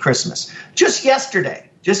family at Christmas. Just yesterday,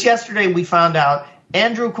 we found out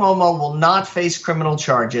Andrew Cuomo will not face criminal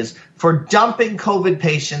charges for dumping COVID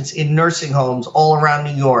patients in nursing homes all around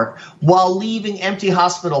New York while leaving empty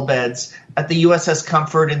hospital beds at the USS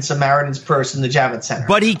Comfort and Samaritan's Purse in the Javits Center.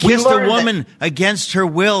 But he kissed a woman against her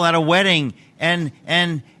will at a wedding, and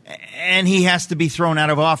he has to be thrown out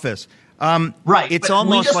of office. Right. It's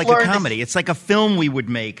almost like a comedy. It's like a film we would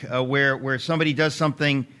make where somebody does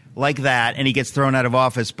something like that and he gets thrown out of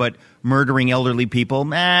office, but murdering elderly people,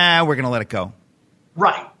 we're going to let it go.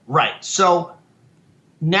 Right. So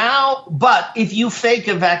now, but if you fake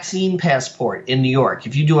a vaccine passport in New York,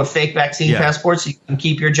 if you do a fake vaccine passport so you can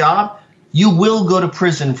keep your job, you will go to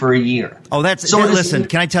prison for a year. Oh, listen,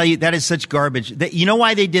 can I tell you, that is such garbage. You know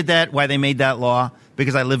why they did that, why they made that law?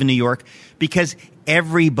 Because I live in New York. Because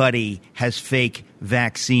everybody has fake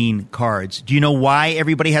vaccine cards. Do you know why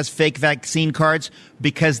everybody has fake vaccine cards?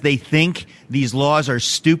 Because they think these laws are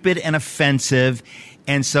stupid and offensive.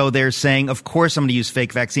 And so they're saying, of course I'm going to use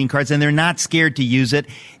fake vaccine cards. And they're not scared to use it.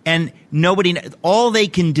 And all they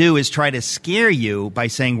can do is try to scare you by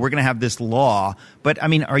saying we're going to have this law. But I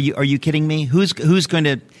mean, are you kidding me? Who's going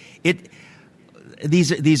to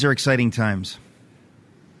These are exciting times.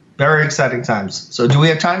 Very exciting times. So do we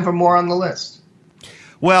have time for more on the list?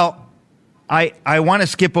 Well, I want to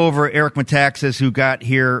skip over Eric Metaxas, who got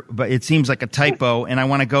here, but it seems like a typo, and I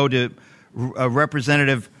want to go to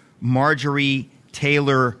Representative Marjorie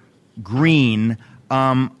Taylor Greene.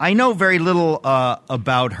 I know very little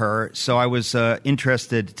about her, so I was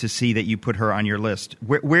interested to see that you put her on your list.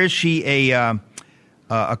 Where is she a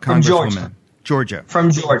congresswoman? From Georgia.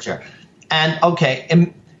 From Georgia. And,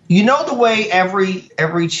 okay, You know the way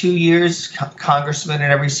every 2 years congressmen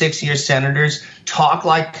and every 6 years senators talk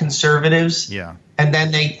like conservatives? Yeah. And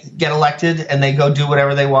then they get elected and they go do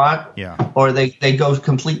whatever they want? Yeah. Or they go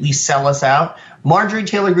completely sell us out? Marjorie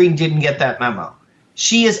Taylor Greene didn't get that memo.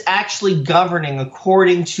 She is actually governing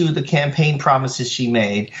according to the campaign promises she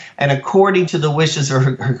made and according to the wishes of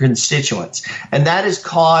her constituents. And that has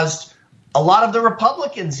caused a lot of the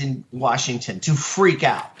Republicans in Washington to freak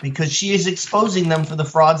out because she is exposing them for the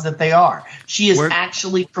frauds that they are. She is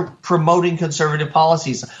actually promoting conservative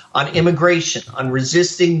policies on immigration, on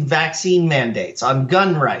resisting vaccine mandates, on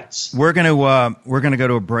gun rights. We're gonna go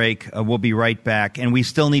to a break. We'll be right back, and we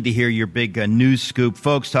still need to hear your big news scoop,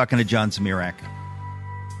 folks. Talking to John Zmirak.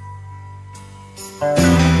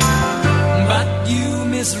 But you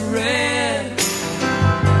misread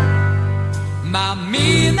my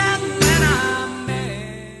meaning that I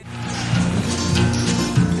made.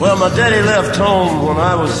 Well, my daddy left home when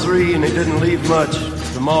I was 3, and he didn't leave much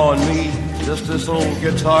to Ma and me. Just this old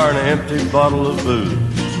guitar and an empty bottle of booze.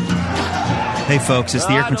 Hey, folks, it's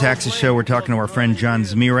the Eric Metaxas Show. We're talking to our friend John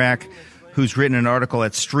Zmirak, who's written an article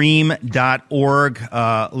at stream.org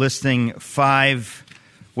listing 5,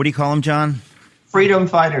 what do you call them, John? Freedom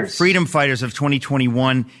fighters. Freedom fighters of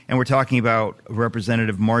 2021, and we're talking about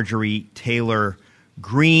Representative Marjorie Taylor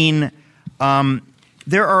Greene.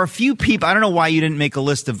 There are a few people. I don't know why you didn't make a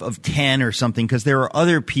list of 10 or something, because there are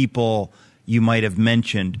other people you might have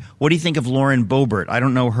mentioned. What do you think of Lauren Boebert? I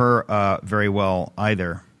don't know her very well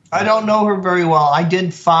either. I don't know her very well. I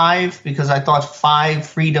did 5 because I thought 5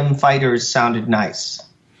 freedom fighters sounded nice.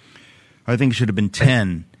 I think it should have been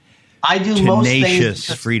 10. I do most things.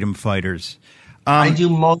 Tenacious freedom fighters.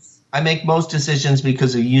 I make most decisions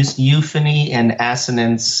because of euphony and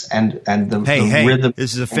assonance and the rhythm.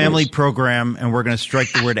 This is a family program, and we're going to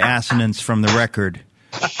strike the word assonance from the record.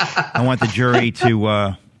 I want the jury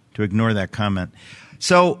to ignore that comment.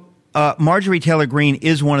 So Marjorie Taylor Greene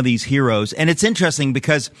is one of these heroes, and it's interesting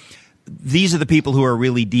because these are the people who are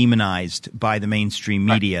really demonized by the mainstream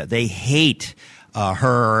media. Right. They hate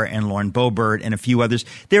her and Lauren Boebert and a few others.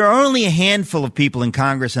 There are only a handful of people in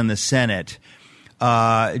Congress and the Senate.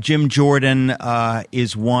 Jim Jordan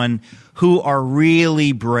is one who are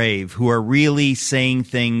really brave, who are really saying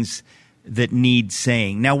things that need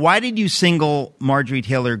saying. Now, why did you single Marjorie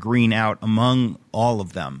Taylor Greene out among all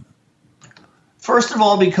of them? First of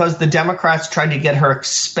all, because the Democrats tried to get her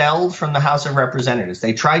expelled from the House of Representatives.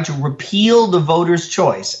 They tried to repeal the voters'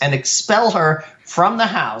 choice and expel her from the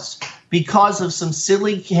House because of some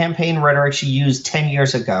silly campaign rhetoric she used 10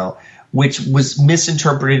 years ago, which was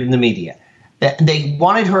misinterpreted in the media. They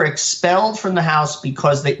wanted her expelled from the House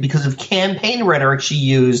because of campaign rhetoric she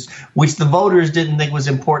used, which the voters didn't think was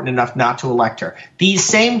important enough not to elect her. These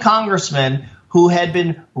same congressmen who had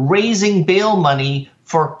been raising bail money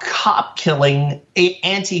for cop-killing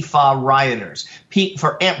Antifa rioters,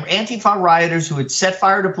 for Antifa rioters who had set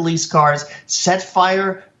fire to police cars, set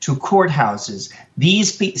fire to courthouses.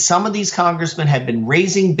 Some of these congressmen had been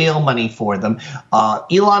raising bail money for them.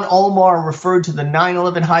 Ilhan Omar referred to the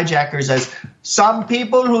 9/11 hijackers as some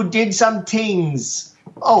people who did some things.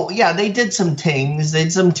 Oh, yeah, they did some things. They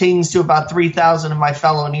did some things to about 3,000 of my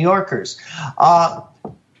fellow New Yorkers.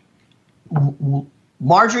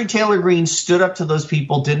 Marjorie Taylor Greene stood up to those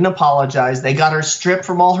people, didn't apologize. They got her stripped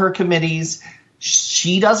from all her committees.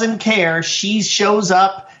 She doesn't care. She shows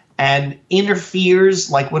up and interferes,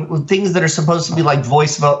 like with things that are supposed to be like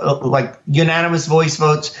voice vote, like unanimous voice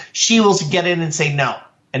votes. She will get in and say no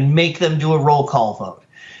and make them do a roll call vote.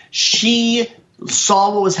 She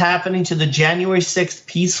saw what was happening to the January 6th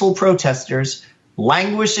peaceful protesters,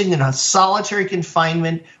 languishing in a solitary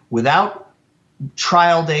confinement without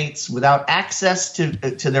trial dates, without access to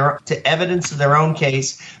evidence of their own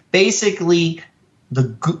case. Basically,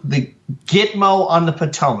 the Gitmo on the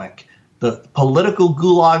Potomac, the political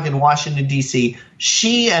gulag in Washington, D.C.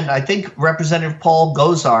 She and I think Representative Paul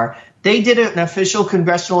Gosar, they did an official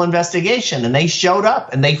congressional investigation, and they showed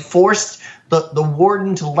up and they forced the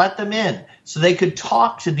warden to let them in so they could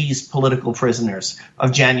talk to these political prisoners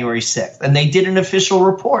of January 6th. And they did an official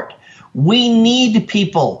report. We need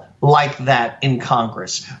people like that in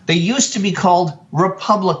Congress. They used to be called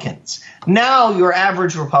Republicans. Now your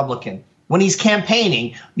average Republican, when he's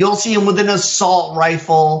campaigning, you'll see him with an assault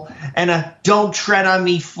rifle and a "Don't Tread on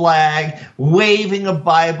Me" flag, waving a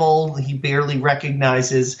Bible he barely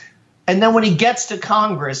recognizes. And then when he gets to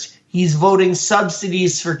Congress, he's voting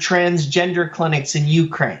subsidies for transgender clinics in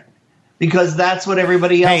Ukraine because that's what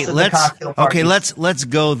everybody else in the cocktail party. Okay, let's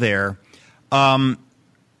go there.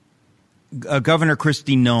 Governor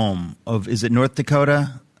Kristi Noem of, is it North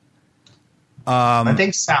Dakota? I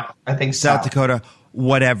think South. South Dakota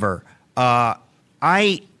whatever. I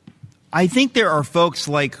think there are folks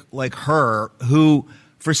like her who,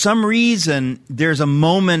 for some reason, there's a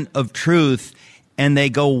moment of truth and they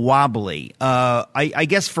go wobbly. I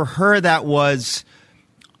guess for her that was,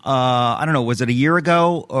 I don't know, was it a year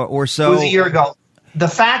ago or so? It was a year ago. The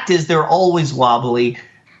fact is they're always wobbly,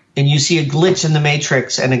 and you see a glitch in the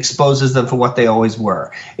matrix and exposes them for what they always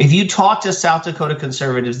were. If you talk to South Dakota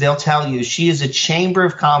conservatives, they'll tell you she is a Chamber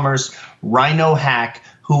of Commerce rhino hack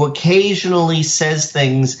who occasionally says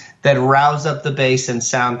things that rouse up the base and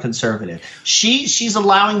sound conservative. She's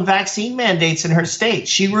allowing vaccine mandates in her state.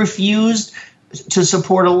 She refused to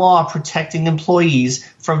support a law protecting employees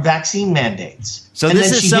from vaccine mandates. So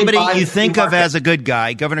this is somebody you think of as a good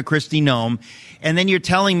guy, Governor Kristi Noem, and then you're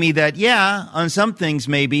telling me that, yeah, on some things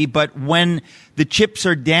maybe, but when the chips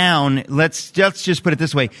are down, let's just put it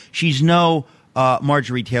this way, she's no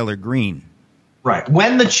Marjorie Taylor Greene. Right.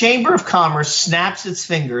 When the Chamber of Commerce snaps its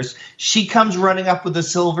fingers, she comes running up with a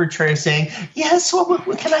silver tray saying, yes,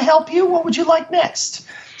 what can I help you? What would you like next?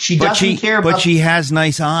 She doesn't care about... But she has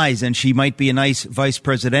nice eyes, and she might be a nice vice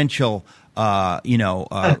presidential, No,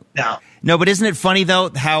 but isn't it funny, though,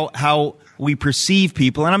 how we perceive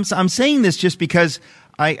people? And I'm saying this just because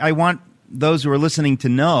I want those who are listening to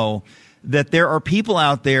know that there are people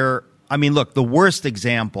out there. I mean, look, the worst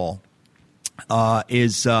example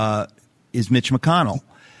is Mitch McConnell.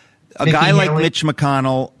 A guy like Mitch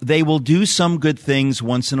McConnell, they will do some good things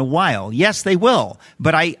once in a while. Yes, they will.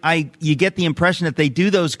 But you get the impression that they do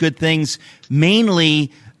those good things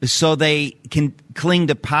mainly so they can cling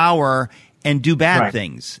to power and do bad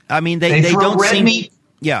things. I mean, they don't seem.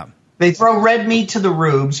 Yeah. They throw red meat to the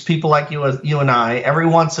rubes, people like you and I, every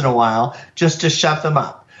once in a while, just to shut them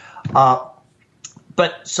up.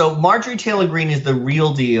 But so Marjorie Taylor Greene is the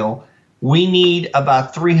real deal. We need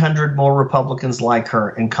about 300 more Republicans like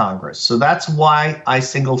her in Congress. So that's why I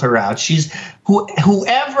singled her out. She's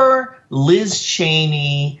whoever Liz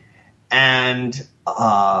Cheney and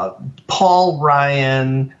Paul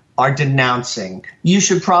Ryan are denouncing, you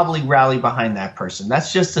should probably rally behind that person.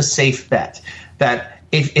 That's just a safe bet. That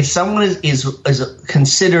if someone is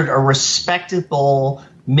considered a respectable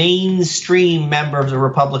mainstream member of the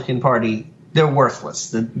Republican Party, they're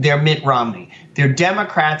worthless. They're Mitt Romney. They're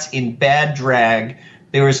Democrats in bad drag.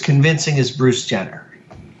 They're as convincing as Bruce Jenner.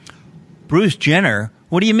 Bruce Jenner?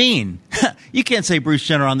 What do you mean? You can't say Bruce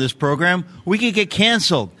Jenner on this program. We could get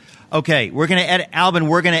canceled. Okay, we're going to edit. Albin,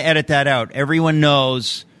 we're going to edit that out. Everyone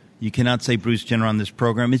knows you cannot say Bruce Jenner on this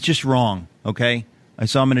program. It's just wrong, okay? I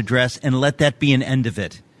saw him in a dress, and let that be an end of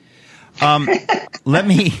it.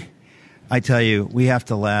 I tell you, we have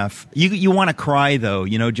to laugh. You want to cry,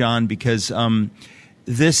 though, John, because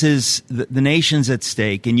this is the nation's at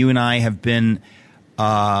stake, and you and I have been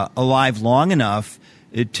alive long enough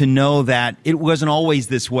to know that it wasn't always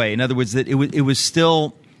this way. In other words, that it was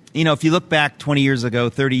still, if you look back 20 years ago,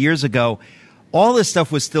 30 years ago, all this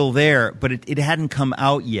stuff was still there, but it hadn't come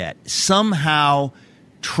out yet. Somehow,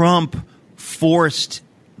 Trump forced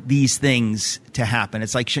these things to happen.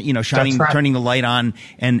 It's like, turning the light on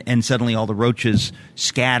and suddenly all the roaches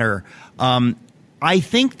scatter. I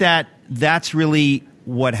think that's really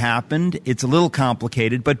what happened. It's a little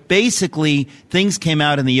complicated, but basically things came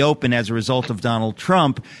out in the open as a result of Donald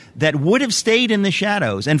Trump that would have stayed in the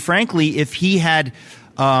shadows. And frankly, if he had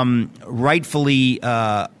rightfully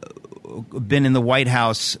been in the White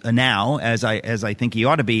House now, as I think he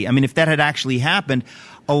ought to be, I mean, if that had actually happened,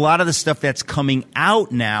 a lot of the stuff that's coming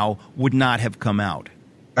out now would not have come out.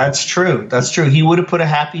 That's true. He would have put a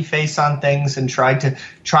happy face on things and tried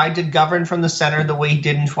to govern from the center the way he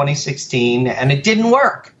did in 2016, and it didn't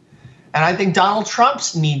work. And I think Donald Trump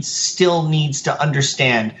still needs to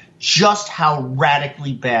understand just how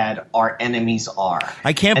radically bad our enemies are.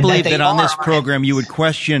 I can't believe that on this program you would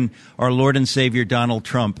question our Lord and Savior Donald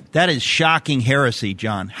Trump. That is shocking heresy,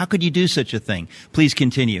 John. How could you do such a thing? Please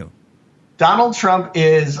continue. Donald Trump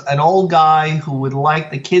is an old guy who would like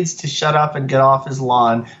the kids to shut up and get off his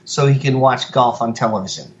lawn so he can watch golf on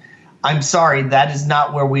television. I'm sorry, that is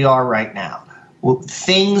not where we are right now.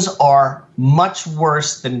 Things are much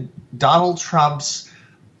worse than Donald Trump's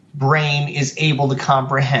brain is able to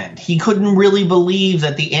comprehend. He couldn't really believe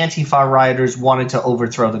that the Antifa rioters wanted to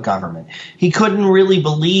overthrow the government. He couldn't really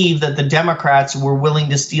believe that the Democrats were willing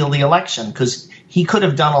to steal the election, because he could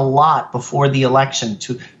have done a lot before the election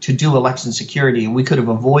to do election security, and we could have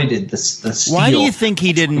avoided the steal. Why do you think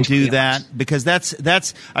he didn't do that? Because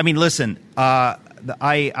that's. I mean, listen. I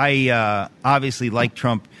obviously like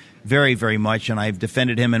Trump very, very much, and I've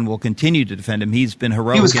defended him and will continue to defend him. He's been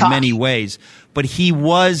heroic in many ways, but he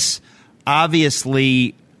was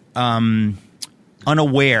obviously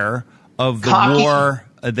unaware of the Cocky. war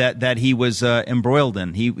that he was embroiled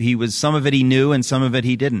in. He was, some of it he knew and some of it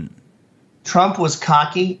he didn't. Trump was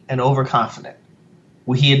cocky and overconfident.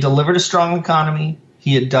 He had delivered a strong economy.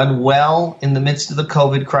 He had done well in the midst of the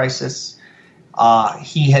COVID crisis.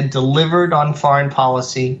 He had delivered on foreign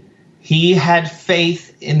policy. He had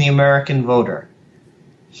faith in the American voter.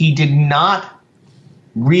 He did not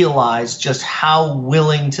realize just how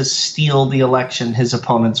willing to steal the election his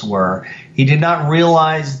opponents were. He did not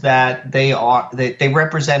realize that they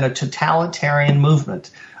represent a totalitarian movement,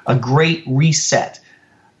 a great reset.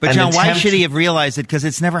 But John, why should he have realized it? Because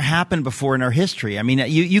it's never happened before in our history. I mean,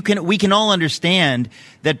 we can all understand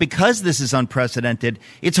that because this is unprecedented,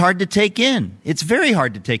 it's hard to take in. It's very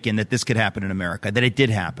hard to take in that this could happen in America, that it did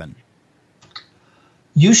happen.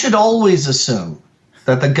 You should always assume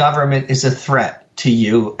that the government is a threat to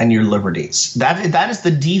you and your liberties. That is the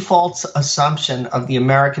default assumption of the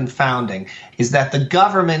American founding, is that the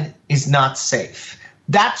government is not safe.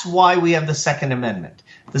 That's why we have the Second Amendment.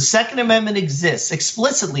 The Second Amendment exists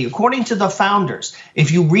explicitly, according to the founders.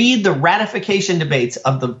 If you read the ratification debates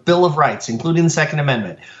of the Bill of Rights, including the Second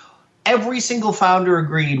Amendment, every single founder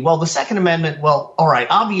agreed, well, the Second Amendment, well, all right,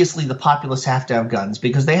 obviously the populace have to have guns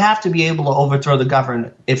because they have to be able to overthrow the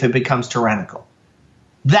government if it becomes tyrannical.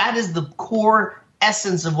 That is the core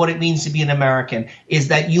essence of what it means to be an American, is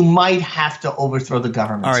that you might have to overthrow the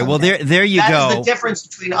government. All right, someday. well, there you go. That is the difference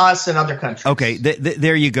between us and other countries. Okay,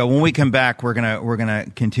 there you go. When we come back, we're gonna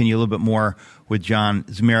continue a little bit more with John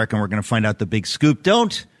Zmirak, and we're gonna find out the big scoop.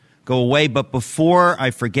 Don't go away, but before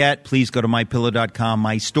I forget, please go to mypillow.com,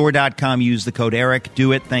 mystore.com. Use the code Eric.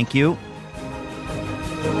 Do it. Thank you.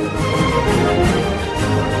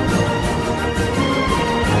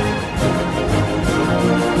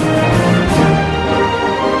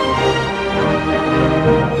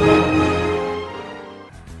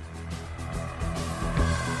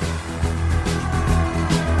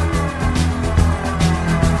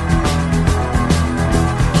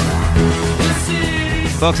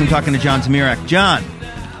 Folks, I'm talking to John Zmirak. John,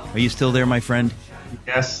 are you still there, my friend?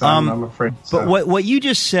 Yes, I'm afraid so. But what you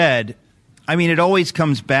just said, I mean, it always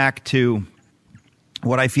comes back to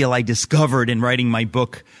what I feel I discovered in writing my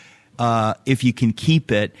book, If You Can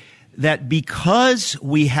Keep It, that because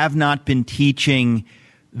we have not been teaching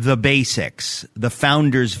the basics, the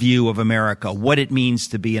founder's view of America, what it means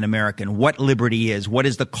to be an American, what liberty is, what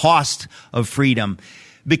is the cost of freedom,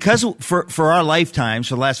 because for our lifetimes,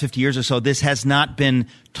 for the last 50 years or so, this has not been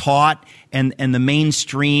taught, and the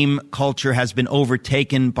mainstream culture has been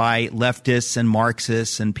overtaken by leftists and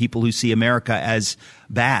Marxists and people who see America as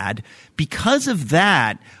bad. Because of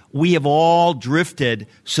that, we have all drifted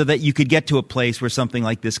so that you could get to a place where something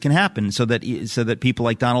like this can happen, so that people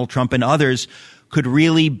like Donald Trump and others could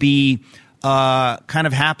really be kind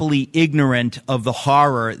of happily ignorant of the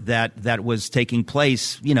horror that was taking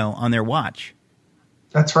place, on their watch.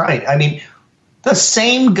 That's right. I mean, the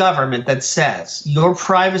same government that says your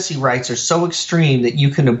privacy rights are so extreme that you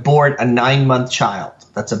can abort a 9-month child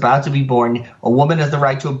that's about to be born, a woman has the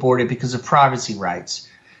right to abort it because of privacy rights.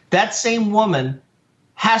 That same woman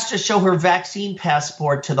has to show her vaccine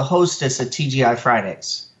passport to the hostess at TGI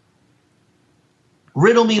Fridays.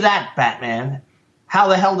 Riddle me that, Batman. How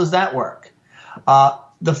the hell does that work?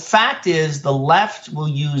 The fact is, the left will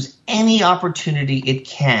use any opportunity it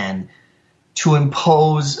can to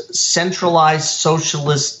impose centralized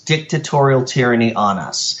socialist dictatorial tyranny on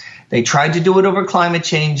us. They tried to do it over climate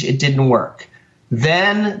change. It didn't work.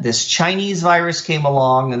 Then this Chinese virus came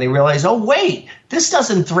along and they realized, oh, wait, this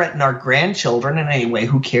doesn't threaten our grandchildren in any way.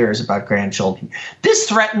 Who cares about grandchildren? This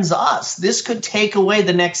threatens us. This could take away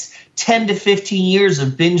the next 10 to 15 years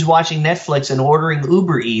of binge watching Netflix and ordering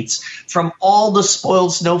Uber Eats from all the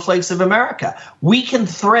spoiled snowflakes of America. We can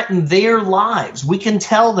threaten their lives. We can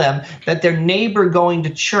tell them that their neighbor going to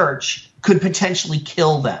church could potentially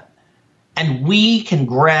kill them. And we can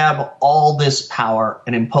grab all this power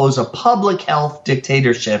and impose a public health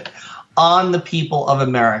dictatorship on the people of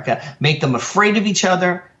America, make them afraid of each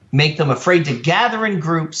other, make them afraid to gather in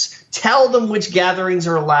groups, tell them which gatherings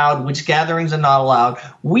are allowed, which gatherings are not allowed.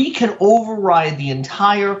 We can override the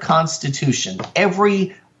entire Constitution,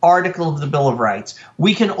 every article of the Bill of Rights.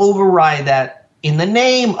 We can override that in the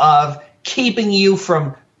name of keeping you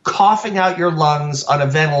from coughing out your lungs on a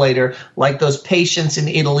ventilator like those patients in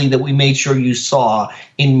Italy that we made sure you saw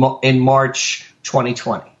in March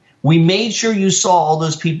 2020. We made sure you saw all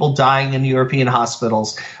those people dying in European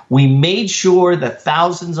hospitals. We made sure that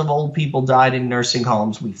thousands of old people died in nursing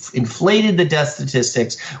homes. We inflated the death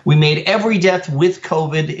statistics. We made every death with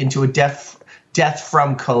COVID into a death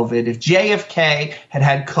from COVID. If JFK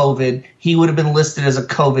had COVID, he would have been listed as a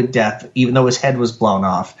COVID death, even though his head was blown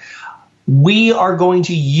off. we are going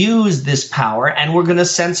to use this power and we're going to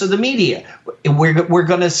censor the media. We're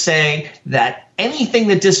going to say that anything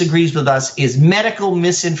that disagrees with us is medical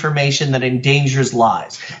misinformation that endangers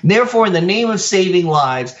lives. Therefore, in the name of saving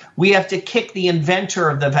lives, we have to kick the inventor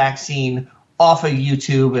of the vaccine off of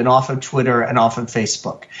YouTube and off of Twitter and off of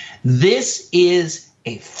Facebook. This is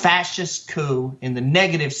a fascist coup in the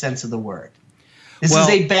negative sense of the word. This is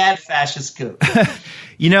a bad fascist coup.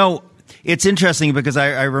 You know, it's interesting because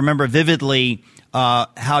I remember vividly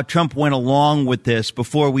how Trump went along with this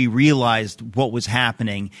before we realized what was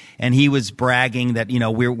happening, and he was bragging that, you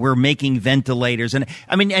know, we're making ventilators, and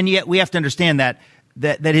I mean, and yet we have to understand that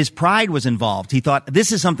his pride was involved. He thought,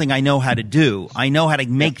 this is something I know how to do. I know how to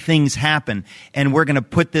make things happen, and we're going to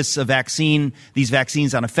put these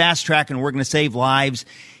vaccines on a fast track, and we're going to save lives.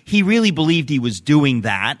 He really believed he was doing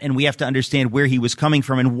that, and we have to understand where he was coming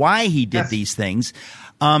from and why he did these things.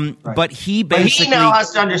 Right. But he basically now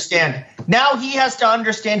has to understand. Now he has to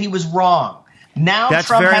understand he was wrong. Now that's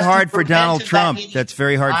Trump very has hard to for Donald Trump. That's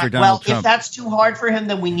very hard for Donald Trump. If that's too hard for him,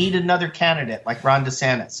 then we need another candidate like Ron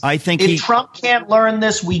DeSantis. I think if Trump can't learn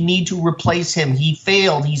this, we need to replace him. He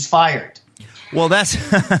failed. He's fired. Well, that's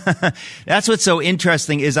what's so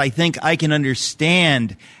interesting is I think I can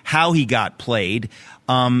understand how he got played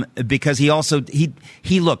because he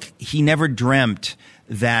never dreamt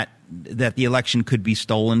that the election could be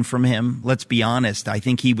stolen from him. Let's be honest. I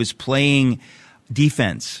think he was playing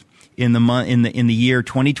defense in the year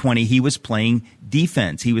 2020. He was playing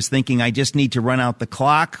defense. He was thinking, I just need to run out the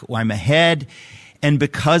clock. I'm ahead. And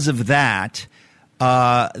because of that,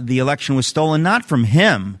 the election was stolen, not from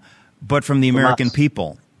him, but from the American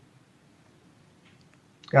people.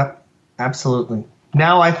 Yep, absolutely.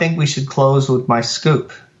 Now I think we should close with my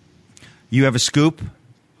scoop. You have a scoop?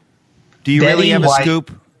 Do you really have a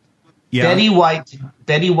scoop? Yeah. Betty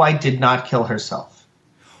White did not kill herself.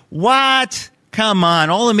 What? Come on.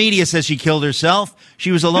 All the media says she killed herself.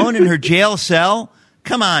 She was alone in her jail cell.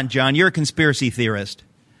 Come on, John. You're a conspiracy theorist.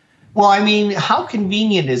 Well, I mean, how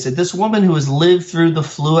convenient is it? This woman who has lived through the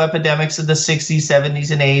flu epidemics of the 60s,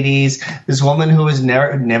 70s, and 80s, this woman who has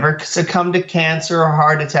never succumbed to cancer or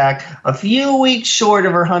heart attack, a few weeks short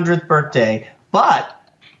of her 100th birthday, but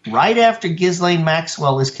right after Ghislaine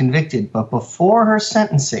Maxwell is convicted, but before her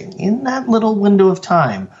sentencing, in that little window of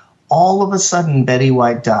time, all of a sudden Betty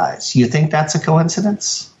White dies. You think that's a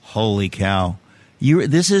coincidence? Holy cow.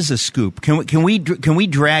 This is a scoop. Can we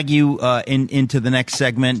drag you into the next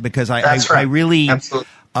segment because I really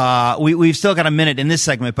absolutely. We've still got a minute in this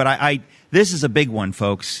segment, but this is a big one,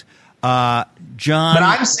 folks. John, but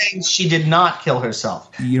I'm saying she did not kill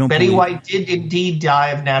herself. Betty White did indeed die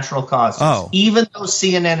of natural causes, even though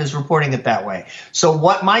CNN is reporting it that way. So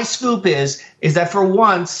what my scoop is that for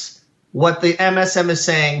once, what the MSM is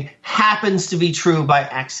saying happens to be true by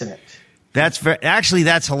accident. That's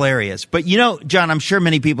hilarious. But you know, John, I'm sure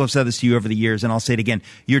many people have said this to you over the years, and I'll say it again.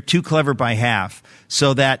 You're too clever by half,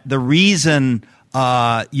 so that the reason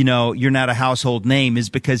you're not a household name is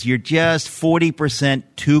because you're just 40%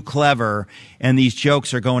 too clever, and these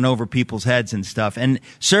jokes are going over people's heads and stuff, and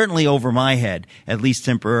certainly over my head, at least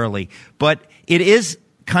temporarily. But it is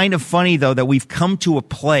kind of funny, though, that we've come to a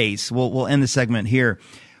place. We'll end the segment here.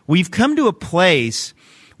 We've come to a place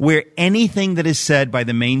where anything that is said by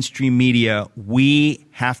the mainstream media, we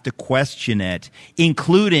have to question it,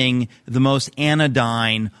 including the most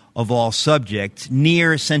anodyne of all subjects.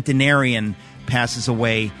 Near centenarian passes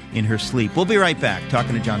away in her sleep. We'll be right back,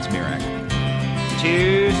 talking to John Zmirak.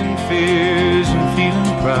 Tears and fears and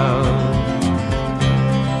feeling proud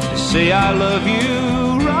to say I love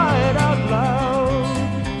you right out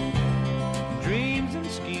loud. Dreams and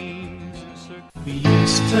schemes and circles. We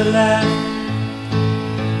used to laugh,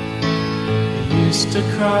 used to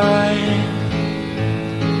cry,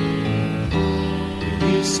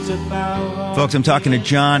 used to bow. Folks, I'm talking to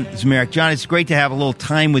John Zmirak. John, it's great to have a little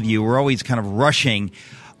time with you. We're always kind of rushing.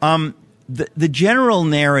 The general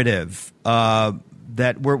narrative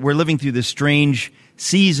that we're living through this strange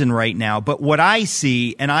season right now, but what I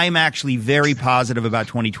see, and I'm actually very positive about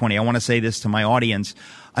 2020. I want to say this to my audience.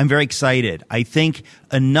 I'm very excited. I think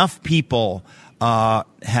enough people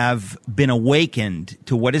have been awakened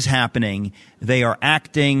to what is happening. They are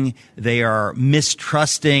acting. They are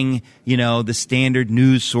mistrusting, the standard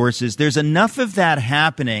news sources. There's enough of that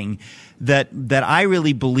happening that I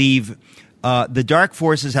really believe the dark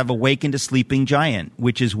forces have awakened a sleeping giant,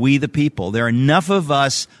 which is we the people. There are enough of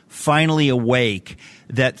us finally awake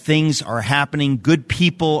that things are happening. Good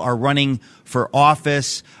people are running for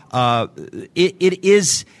office. It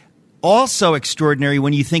is also extraordinary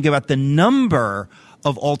when you think about the number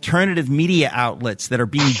of alternative media outlets that are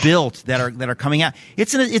being built that are coming out.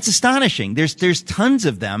 It's astonishing. There's tons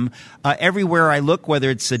of them everywhere I look, whether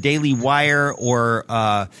it's a Daily Wire or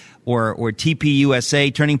TP USA,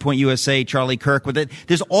 Turning Point USA, Charlie Kirk with it.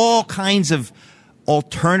 There's all kinds of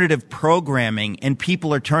alternative programming, and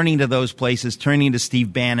people are turning to those places, turning to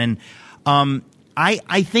Steve Bannon.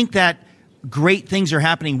 I think that great things are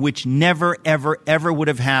happening, which never, ever, ever would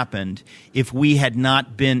have happened if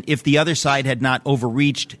the other side had not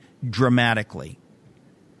overreached dramatically.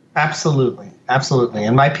 Absolutely. Absolutely.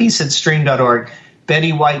 And my piece at stream.org,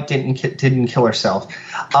 Betty White didn't kill herself.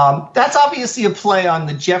 That's obviously a play on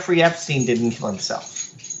the Jeffrey Epstein didn't kill himself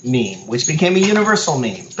meme, which became a universal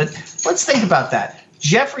meme. But let's think about that.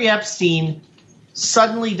 Jeffrey Epstein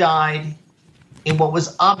suddenly died in what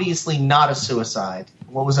was obviously not a suicide,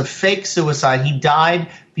 what was a fake suicide. He died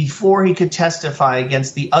before he could testify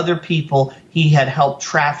against the other people he had helped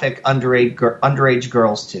traffic underage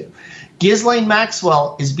girls to. Ghislaine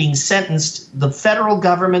Maxwell is being sentenced. The federal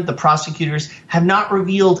government, the prosecutors, have not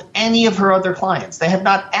revealed any of her other clients. They have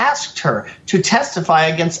not asked her to testify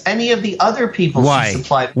against any of the other people she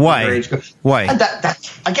supplied underage girls. Why? And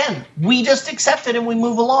that, again, we just accept it and we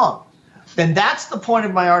move along. Then that's the point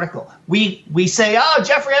of my article. We say,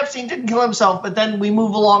 Jeffrey Epstein didn't kill himself, but then we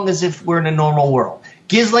move along as if we're in a normal world.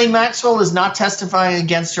 Ghislaine Maxwell is not testifying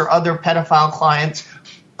against her other pedophile clients.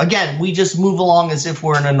 Again, we just move along as if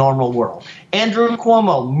we're in a normal world. Andrew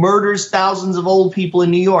Cuomo murders thousands of old people in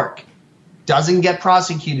New York. Doesn't get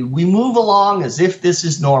prosecuted. We move along as if this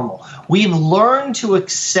is normal. We've learned to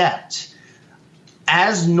accept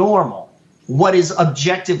as normal what is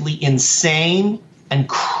objectively insane and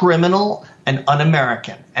criminal and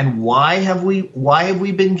un-American. And why have we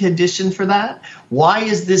been conditioned for that? Why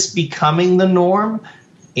is this becoming the norm?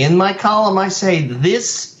 In my column, I say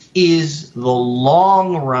this is the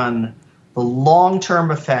long run, the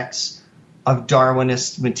long-term effects of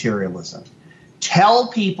Darwinist materialism. Tell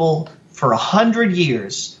people for 100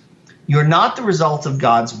 years, you're not the result of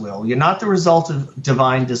God's will. You're not the result of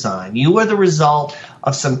divine design. You are the result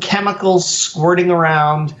of some chemicals squirting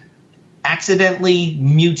around, accidentally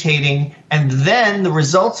mutating, and then the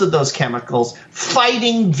results of those chemicals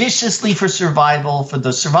fighting viciously for survival, for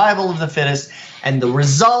the survival of the fittest. And the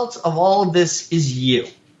result of all of this is you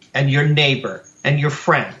and your neighbor and your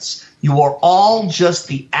friends. You are all just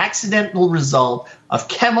the accidental result of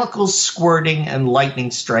chemicals squirting and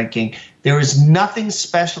lightning striking. There is nothing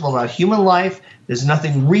special about human life. There's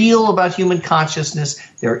nothing real about human consciousness.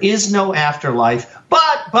 There is no afterlife.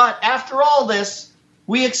 But after all this,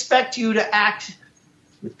 we expect you to act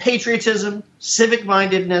with patriotism,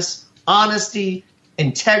 civic-mindedness, honesty,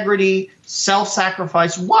 integrity,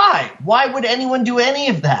 self-sacrifice. Why? Why would anyone do any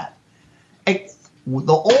of that?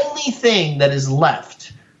 The only thing that is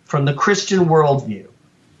left from the Christian worldview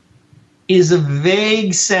is a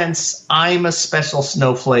vague sense I'm a special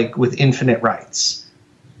snowflake with infinite rights.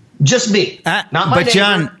 Just me, not my neighbor.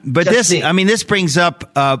 John, this brings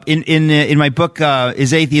up in my book,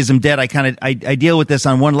 Is Atheism Dead? I deal with this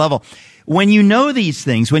on one level. When you know these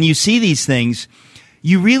things, when you see these things,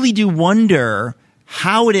 you really do wonder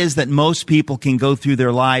how it is that most people can go through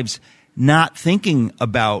their lives not thinking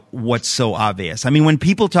about what's so obvious. I mean, when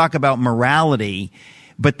people talk about morality,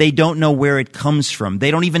 but they don't know where it comes from,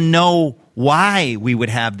 they don't even know why we would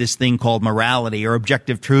have this thing called morality or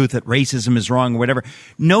objective truth, that racism is wrong or whatever.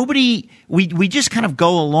 We just kind of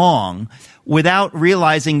go along without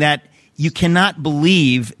realizing that you cannot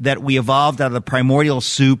believe that we evolved out of the primordial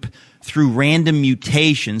soup through random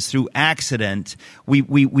mutations, through accident.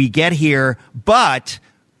 We get here, but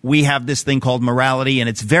we have this thing called morality, and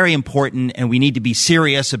it's very important, and we need to be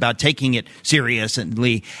serious about taking it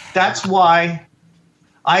seriously. That's why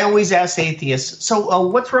I always ask atheists, so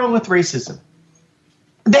what's wrong with racism?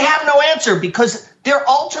 They have no answer, because their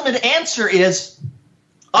ultimate answer is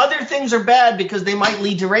other things are bad because they might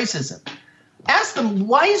lead to racism. Ask them,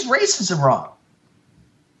 why is racism wrong?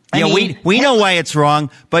 We know why it's wrong,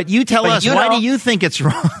 but you tell us, why do you think it's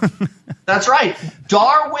wrong? That's right.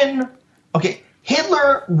 Darwin,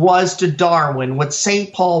 Hitler was to Darwin what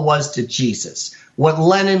St. Paul was to Jesus, what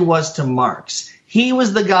Lenin was to Marx. He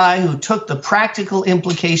was the guy who took the practical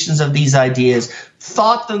implications of these ideas,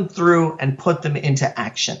 thought them through, and put them into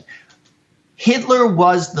action. Hitler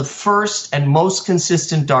was the first and most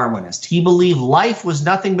consistent Darwinist. He believed life was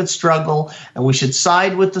nothing but struggle, and we should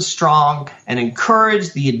side with the strong and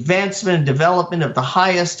encourage the advancement and development of the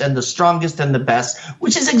highest and the strongest and the best,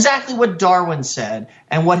 which is exactly what Darwin said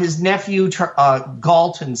and what his nephew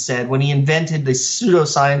Galton said when he invented the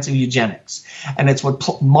pseudoscience of eugenics. And it's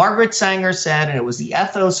what Margaret Sanger said, and it was the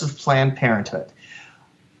ethos of Planned Parenthood.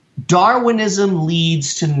 Darwinism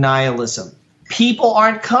leads to nihilism. People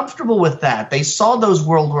aren't comfortable with that. They saw those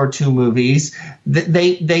World War II movies.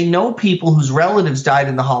 They know people whose relatives died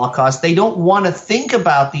in the Holocaust. They don't want to think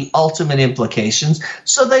about the ultimate implications,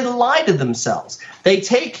 so they lie to themselves. They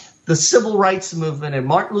take the civil rights movement and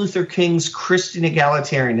Martin Luther King's Christian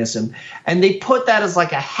egalitarianism, and they put that as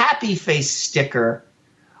like a happy face sticker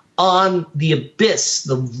on the abyss,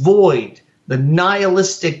 the void, the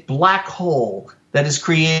nihilistic black hole that is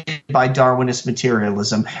created by Darwinist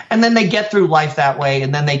materialism. And then they get through life that way,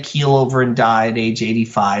 and then they keel over and die at age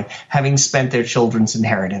 85, having spent their children's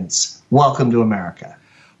inheritance. Welcome to America.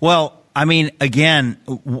 Well, I mean, again,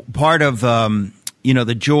 part of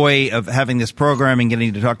the joy of having this program and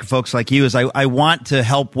getting to talk to folks like you is I want to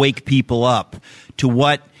help wake people up to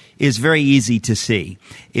what is very easy to see,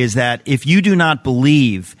 is that if you do not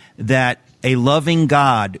believe that a loving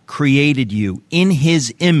God created you in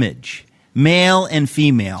his image, male and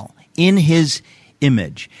female, in his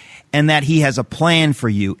image, and that he has a plan for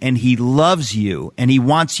you, and he loves you, and he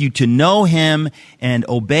wants you to know him and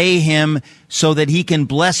obey him so that he can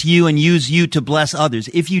bless you and use you to bless others.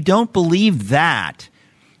 If you don't believe that,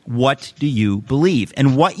 what do you believe?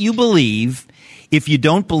 And what you believe, if you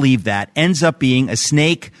don't believe that, ends up being a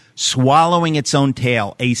snake swallowing its own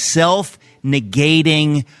tail, a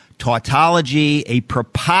self-negating tautology, a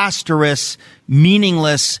preposterous,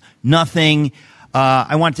 meaningless nothing.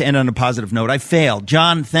 I want to end on a positive note. I failed.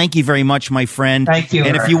 John, thank you very much, my friend. Thank you.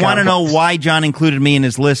 And if you want to know why John included me in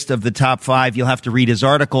his list of the top 5, you'll have to read his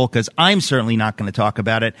article, because I'm certainly not going to talk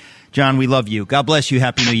about it. John, we love you. God bless you.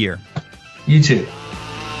 Happy New Year. You too.